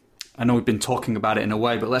I know we've been talking about it in a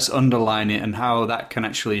way, but let's underline it and how that can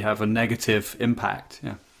actually have a negative impact.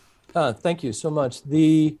 Yeah. Thank you so much.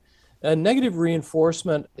 The negative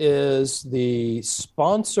reinforcement is the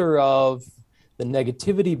sponsor of the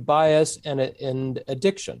negativity bias and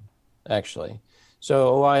addiction, actually.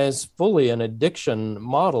 So OI is fully an addiction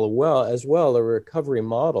model, a recovery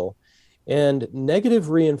model. And negative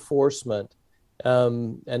reinforcement,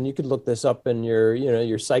 and you could look this up in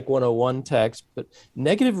your Psych 101 text, but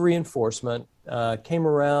negative reinforcement came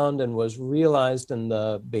around and was realized in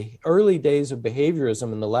the early days of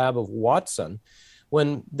behaviorism in the lab of Watson,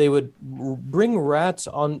 when they would bring rats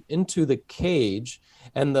into the cage,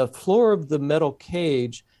 and the floor of the metal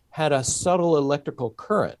cage had a subtle electrical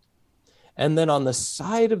current. And then on the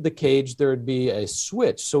side of the cage, there would be a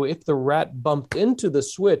switch. So if the rat bumped into the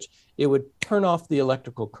switch, it would turn off the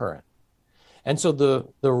electrical current. And so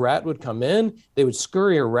the rat would come in, they would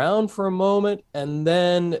scurry around for a moment, and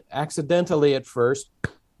then accidentally at first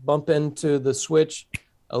bump into the switch,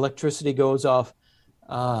 electricity goes off.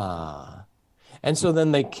 And so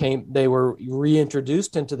then they were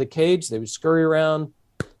reintroduced into the cage, they would scurry around,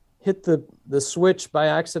 hit the switch by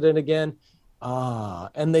accident again.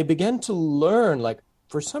 And they began to learn, like,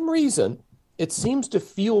 for some reason, it seems to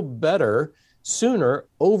feel better sooner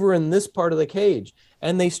over in this part of the cage.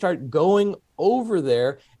 And they start going over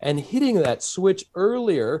there and hitting that switch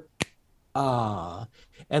earlier. And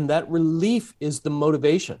that relief is the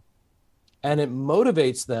motivation. And it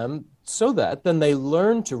motivates them so that then they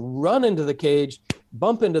learn to run into the cage,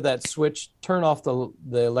 bump into that switch, turn off the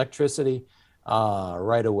electricity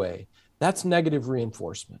right away. That's negative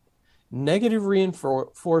reinforcement. Negative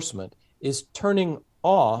reinforcement is turning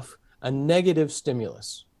off a negative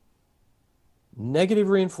stimulus. Negative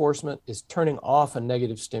reinforcement is turning off a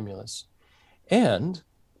negative stimulus. And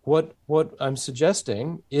what I'm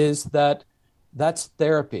suggesting is that that's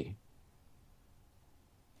therapy.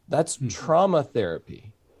 That's trauma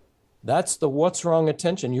therapy. That's the what's wrong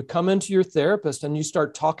attention. You come into your therapist and you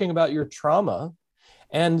start talking about your trauma,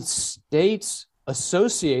 and states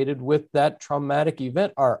associated with that traumatic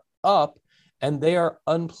event are up, and they are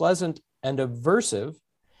unpleasant and aversive.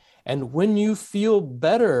 And when you feel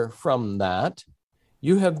better from that,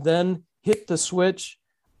 you have then hit the switch,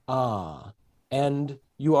 and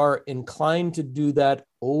you are inclined to do that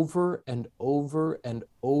over and over and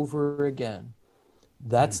over again.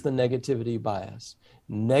 That's the negativity bias,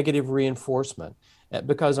 negative reinforcement.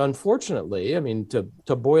 Because unfortunately, I mean,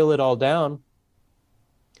 to boil it all down,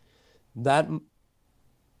 that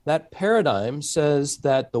paradigm says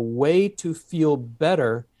that the way to feel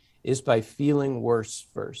better is by feeling worse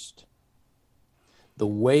first. The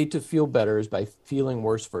way to feel better is by feeling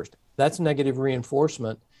worse first. That's negative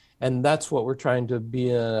reinforcement. And that's what we're trying to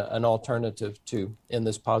be an alternative to in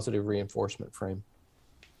this positive reinforcement frame.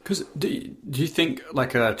 Because do you think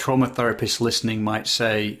like a trauma therapist listening might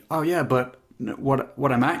say, oh yeah, but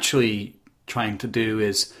what I'm actually trying to do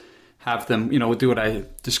is have them, do what I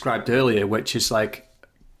described earlier, which is like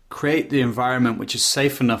create the environment which is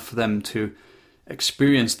safe enough for them to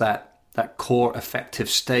experience that core affective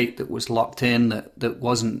state that was locked in, that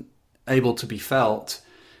wasn't able to be felt.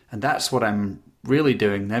 And that's what I'm really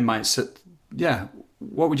doing. They might say, yeah,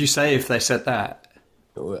 what would you say if they said that?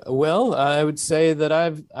 Well, I would say that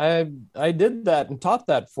I did that and taught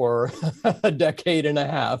that for a decade and a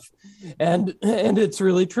half. And it's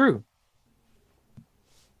really true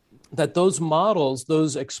that those models,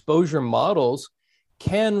 those exposure models,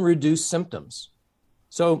 can reduce symptoms.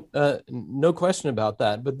 So no question about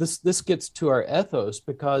that. But this gets to our ethos,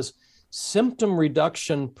 because symptom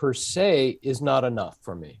reduction per se is not enough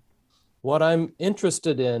for me. What I'm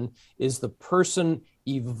interested in is the person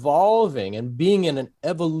evolving and being in an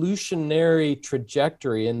evolutionary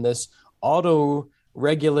trajectory in this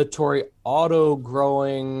auto-regulatory,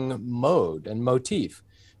 auto-growing mode and motif.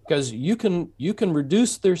 Because you can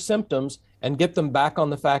reduce their symptoms and get them back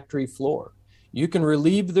on the factory floor. You can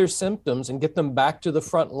relieve their symptoms and get them back to the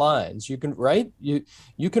front lines. You can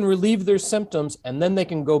relieve their symptoms, and then they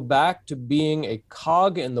can go back to being a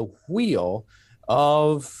cog in the wheel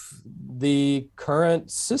of the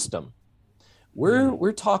current system.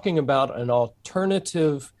 We're talking about an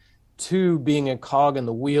alternative to being a cog in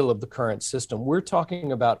the wheel of the current system. We're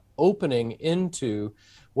talking about opening into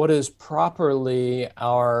what is properly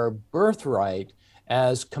our birthright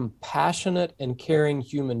as compassionate and caring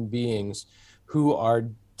human beings who are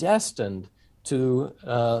destined to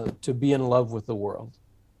be in love with the world.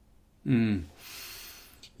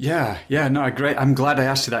 Yeah, no, great. I'm glad I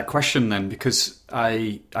asked you that question then, because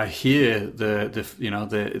I hear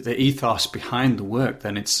the ethos behind the work.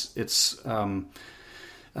 Then it's a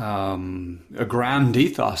grand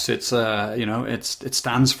ethos. It's it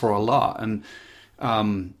stands for a lot, and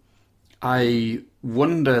I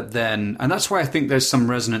wonder then, and that's why I think there's some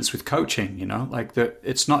resonance with coaching. Like that,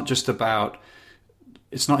 it's not just about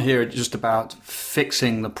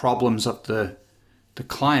fixing the problems of the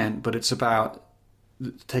client, but it's about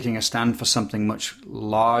taking a stand for something much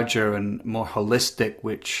larger and more holistic,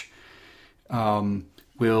 which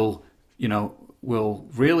will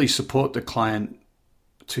really support the client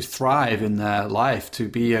to thrive in their life, to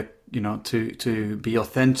be to be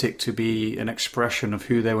authentic, to be an expression of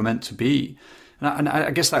who they were meant to be. And I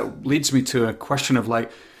guess that leads me to a question of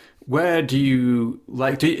like, where do you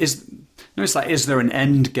like? Is there an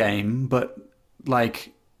end game? But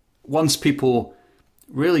like, once people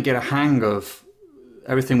really get a hang of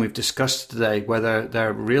everything we've discussed today, whether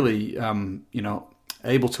they're really,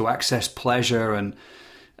 able to access pleasure and,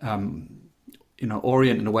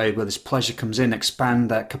 orient in a way where this pleasure comes in, expand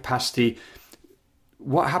that capacity.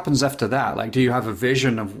 What happens after that? Like, do you have a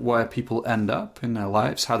vision of where people end up in their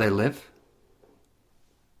lives, how they live?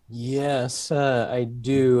 Yes, I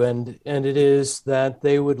do. And it is that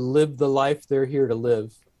they would live the life they're here to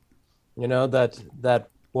live. That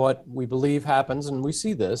what we believe happens, and we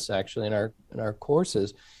see this actually in our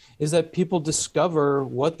courses, is that people discover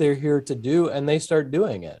what they're here to do and they start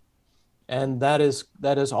doing it. And that is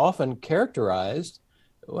often characterized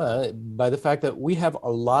by the fact that we have a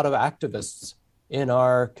lot of activists in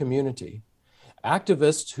our community.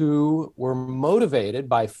 Activists who were motivated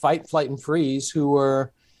by fight, flight, and freeze, who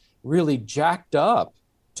were really jacked up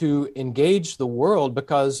to engage the world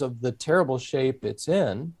because of the terrible shape it's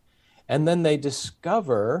in. And then they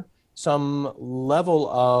discover some level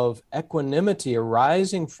of equanimity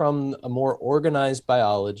arising from a more organized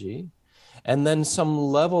biology, and then some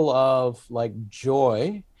level of like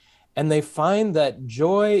joy. And they find that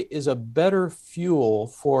joy is a better fuel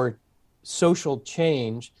for social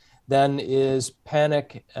change than is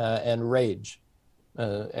panic and rage.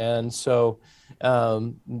 And so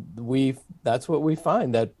that's what we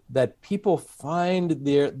find, that people find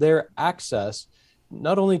their access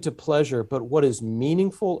not only to pleasure, but what is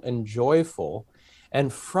meaningful and joyful.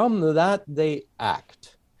 And from that, they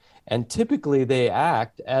act. And typically they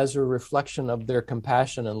act as a reflection of their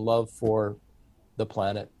compassion and love for the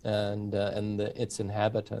planet and its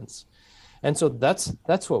inhabitants. And so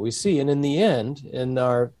that's what we see. And in the end, in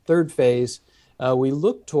our third phase, we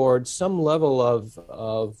look towards some level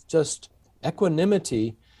of just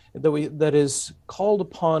equanimity that is called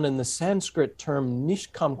upon in the Sanskrit term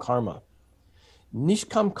nishkam karma.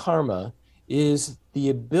 Nishkam karma is the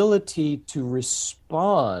ability to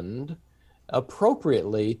respond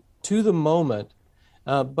appropriately to the moment,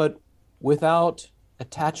 but without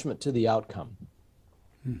attachment to the outcome.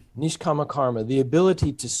 Nishkama karma, the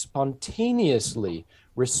ability to spontaneously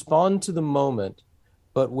respond to the moment,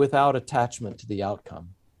 but without attachment to the outcome.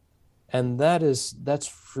 And that's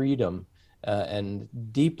freedom and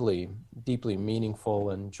deeply, deeply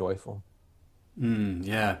meaningful and joyful.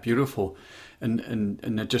 Yeah, beautiful.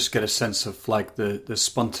 And I just get a sense of like the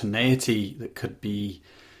spontaneity that could be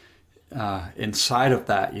inside of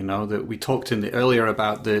that, that we talked earlier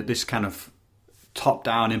about this kind of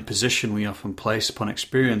top-down imposition we often place upon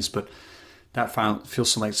experience, but that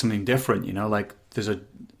feels like something different, like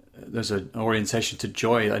there's an orientation to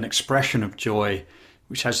joy, an expression of joy,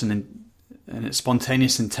 which has an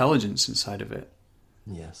spontaneous intelligence inside of it.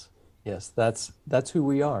 Yes, that's who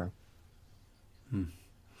we are.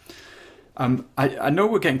 I know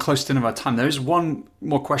we're getting close to the end of our time. There is one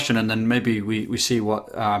more question, and then maybe we see what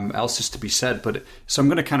else is to be said. But so I'm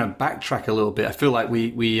going to kind of backtrack a little bit. I feel like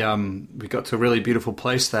we got to a really beautiful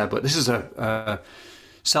place there, but this is a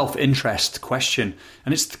self-interest question,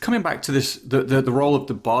 and it's coming back to this the role of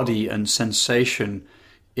the body and sensation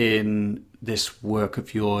in this work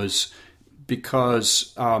of yours,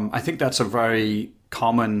 because I think that's a very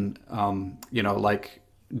common like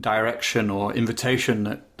direction or invitation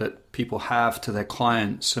that people have to their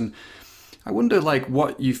clients. And I wonder like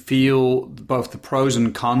what you feel both the pros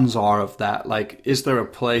and cons are of that. Like, is there a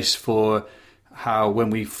place for how when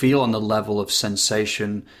we feel on the level of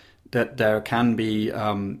sensation that there can be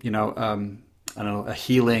I don't know, a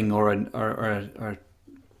healing or a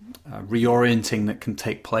reorienting that can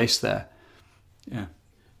take place there? Yeah.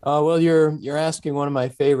 Well, you're asking one of my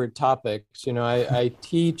favorite topics. I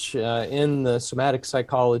teach in the somatic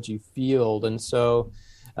psychology field, and so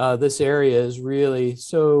this area is really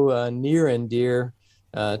so near and dear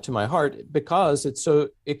to my heart because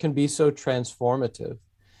it can be so transformative,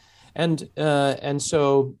 and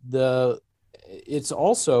so it's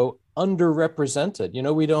also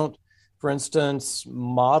underrepresented. We don't, for instance,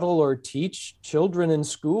 model or teach children in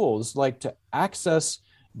schools like to access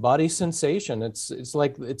body sensation. It's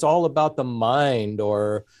like it's all about the mind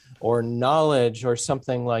or knowledge or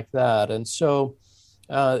something like that. And so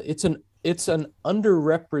it's an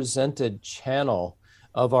underrepresented channel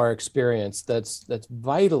of our experience that's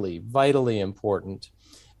vitally important.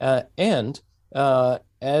 And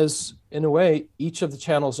as in a way, each of the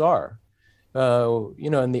channels are.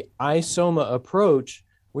 In the iSOMA approach,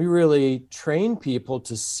 we really train people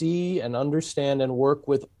to see and understand and work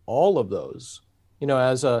with all of those.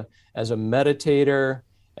 As a meditator,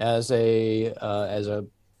 as a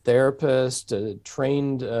therapist, a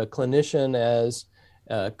trained clinician, as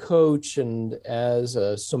a coach, and as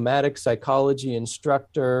a somatic psychology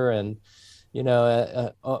instructor, and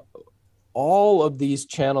all of these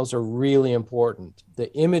channels are really important.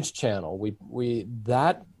 The image channel, we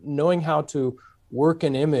knowing how to work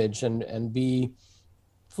an image and be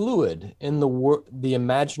fluid in the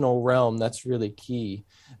imaginal realm, that's really key.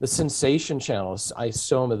 The sensation channel,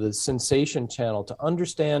 iSOMA, the sensation channel, to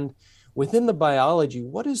understand within the biology,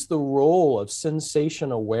 what is the role of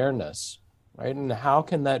sensation awareness, right? And how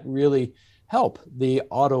can that really help the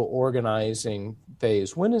auto-organizing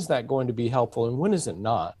phase? When is that going to be helpful and when is it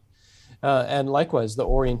not? And likewise, the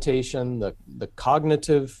orientation, the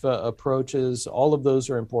cognitive approaches, all of those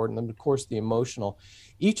are important. And of course, the emotional.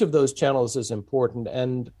 Each of those channels is important.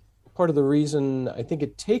 And part of the reason I think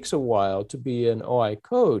it takes a while to be an OI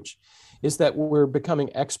coach is that we're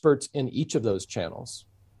becoming experts in each of those channels.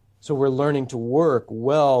 So we're learning to work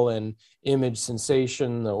well in image,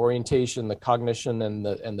 sensation, the orientation, the cognition, and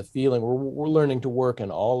the feeling. We're learning to work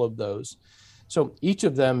in all of those. So each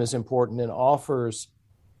of them is important and offers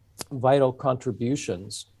vital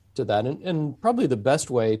contributions to that. And probably the best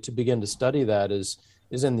way to begin to study that is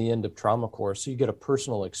in the end of trauma course. So you get a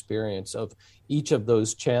personal experience of each of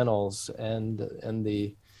those channels and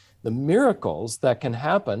the miracles that can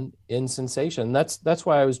happen in sensation. That's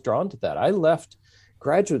why I was drawn to that. I left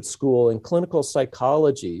graduate school in clinical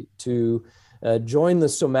psychology to join the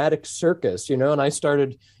somatic circus, and I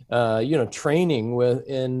started, training with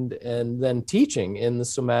and then teaching in the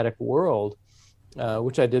somatic world,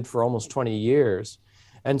 which I did for almost 20 years.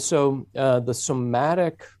 And so the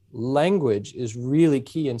somatic language is really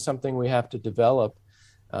key and something we have to develop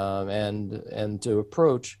and to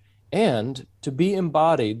approach and to be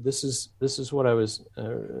embodied. This is what I was.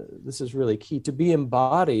 This is really key. To be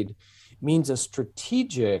embodied means a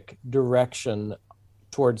strategic direction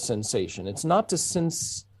towards sensation. It's not to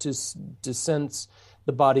sense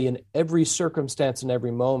the body in every circumstance and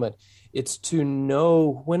every moment. It's to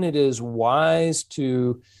know when it is wise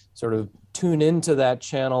to sort of tune into that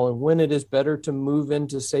channel and when it is better to move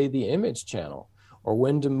into, say, the image channel, or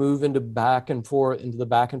when to move into the back and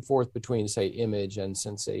forth between, say, image and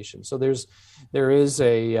sensation. So there is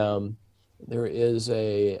a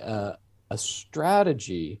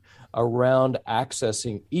strategy around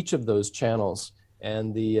accessing each of those channels,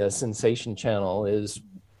 and the sensation channel is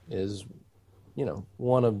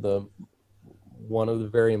one of the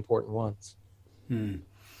very important ones.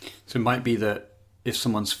 So it might be that if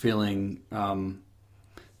someone's feeling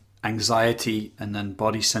anxiety and then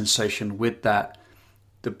body sensation with that,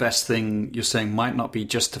 the best thing you're saying might not be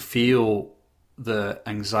just to feel the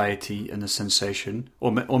anxiety and the sensation,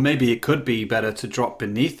 or maybe it could be better to drop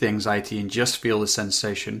beneath the anxiety and just feel the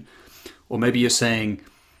sensation. Or maybe you're saying,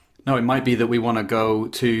 no, it might be that we want to go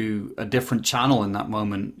to a different channel in that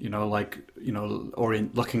moment, or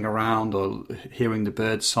in looking around or hearing the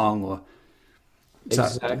bird song, or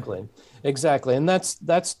Exactly. And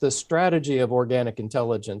that's the strategy of organic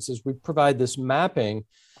intelligence, is we provide this mapping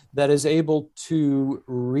that is able to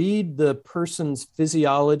read the person's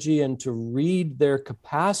physiology and to read their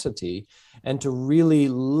capacity and to really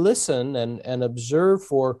listen and observe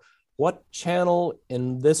for what channel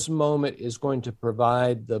in this moment is going to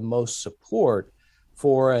provide the most support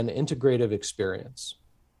for an integrative experience.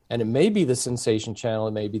 And it may be the sensation channel,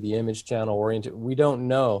 it may be the image channel oriented. We don't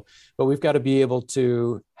know, but we've got to be able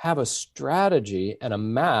to have a strategy and a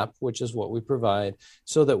map, which is what we provide,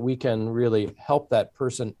 so that we can really help that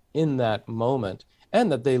person in that moment,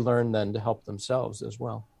 and that they learn then to help themselves as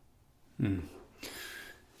well.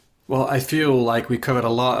 Well, I feel like we covered a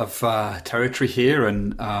lot of territory here,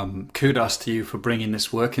 and kudos to you for bringing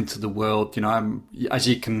this work into the world. As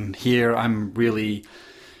you can hear, I'm really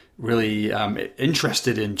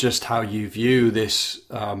interested in just how you view this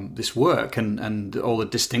work and all the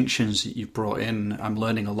distinctions that you've brought in. I'm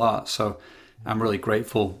learning a lot, so I'm really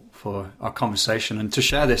grateful for our conversation and to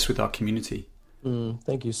share this with our community.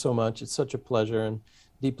 Thank you so much. It's such a pleasure and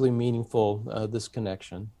deeply meaningful, this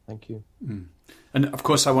connection. Thank you. And of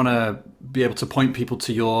course, I want to be able to point people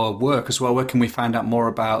to your work as well. Where can we find out more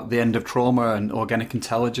about the end of trauma and organic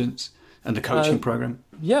intelligence and the coaching program?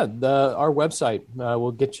 Yeah, our website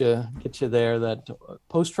will get you there. That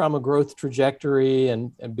post-trauma growth trajectory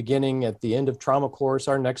and beginning at the end of trauma course.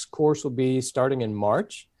 Our next course will be starting in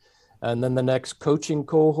March, and then the next coaching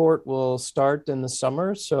cohort will start in the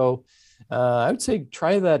summer. So I would say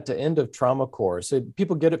try that to end of trauma course.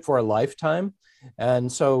 People get it for a lifetime.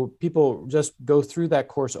 And so people just go through that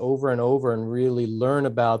course over and over and really learn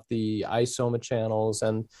about the iSOMA channels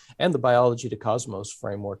and the biology to cosmos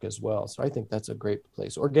framework as well. So I think that's a great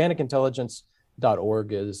place.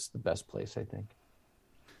 Organicintelligence.org is the best place, I think.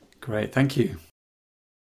 Great. Thank you.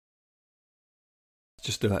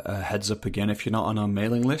 Just a heads up again, if you're not on our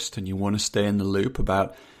mailing list and you want to stay in the loop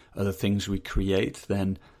about other things we create,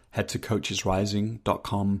 then head to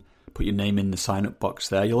coachesrising.com. Put your name in the sign-up box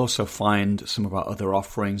there. You'll also find some of our other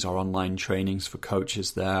offerings, our online trainings for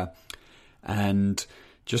coaches there. And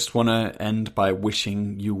just want to end by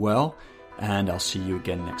wishing you well, and I'll see you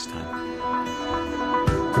again next time.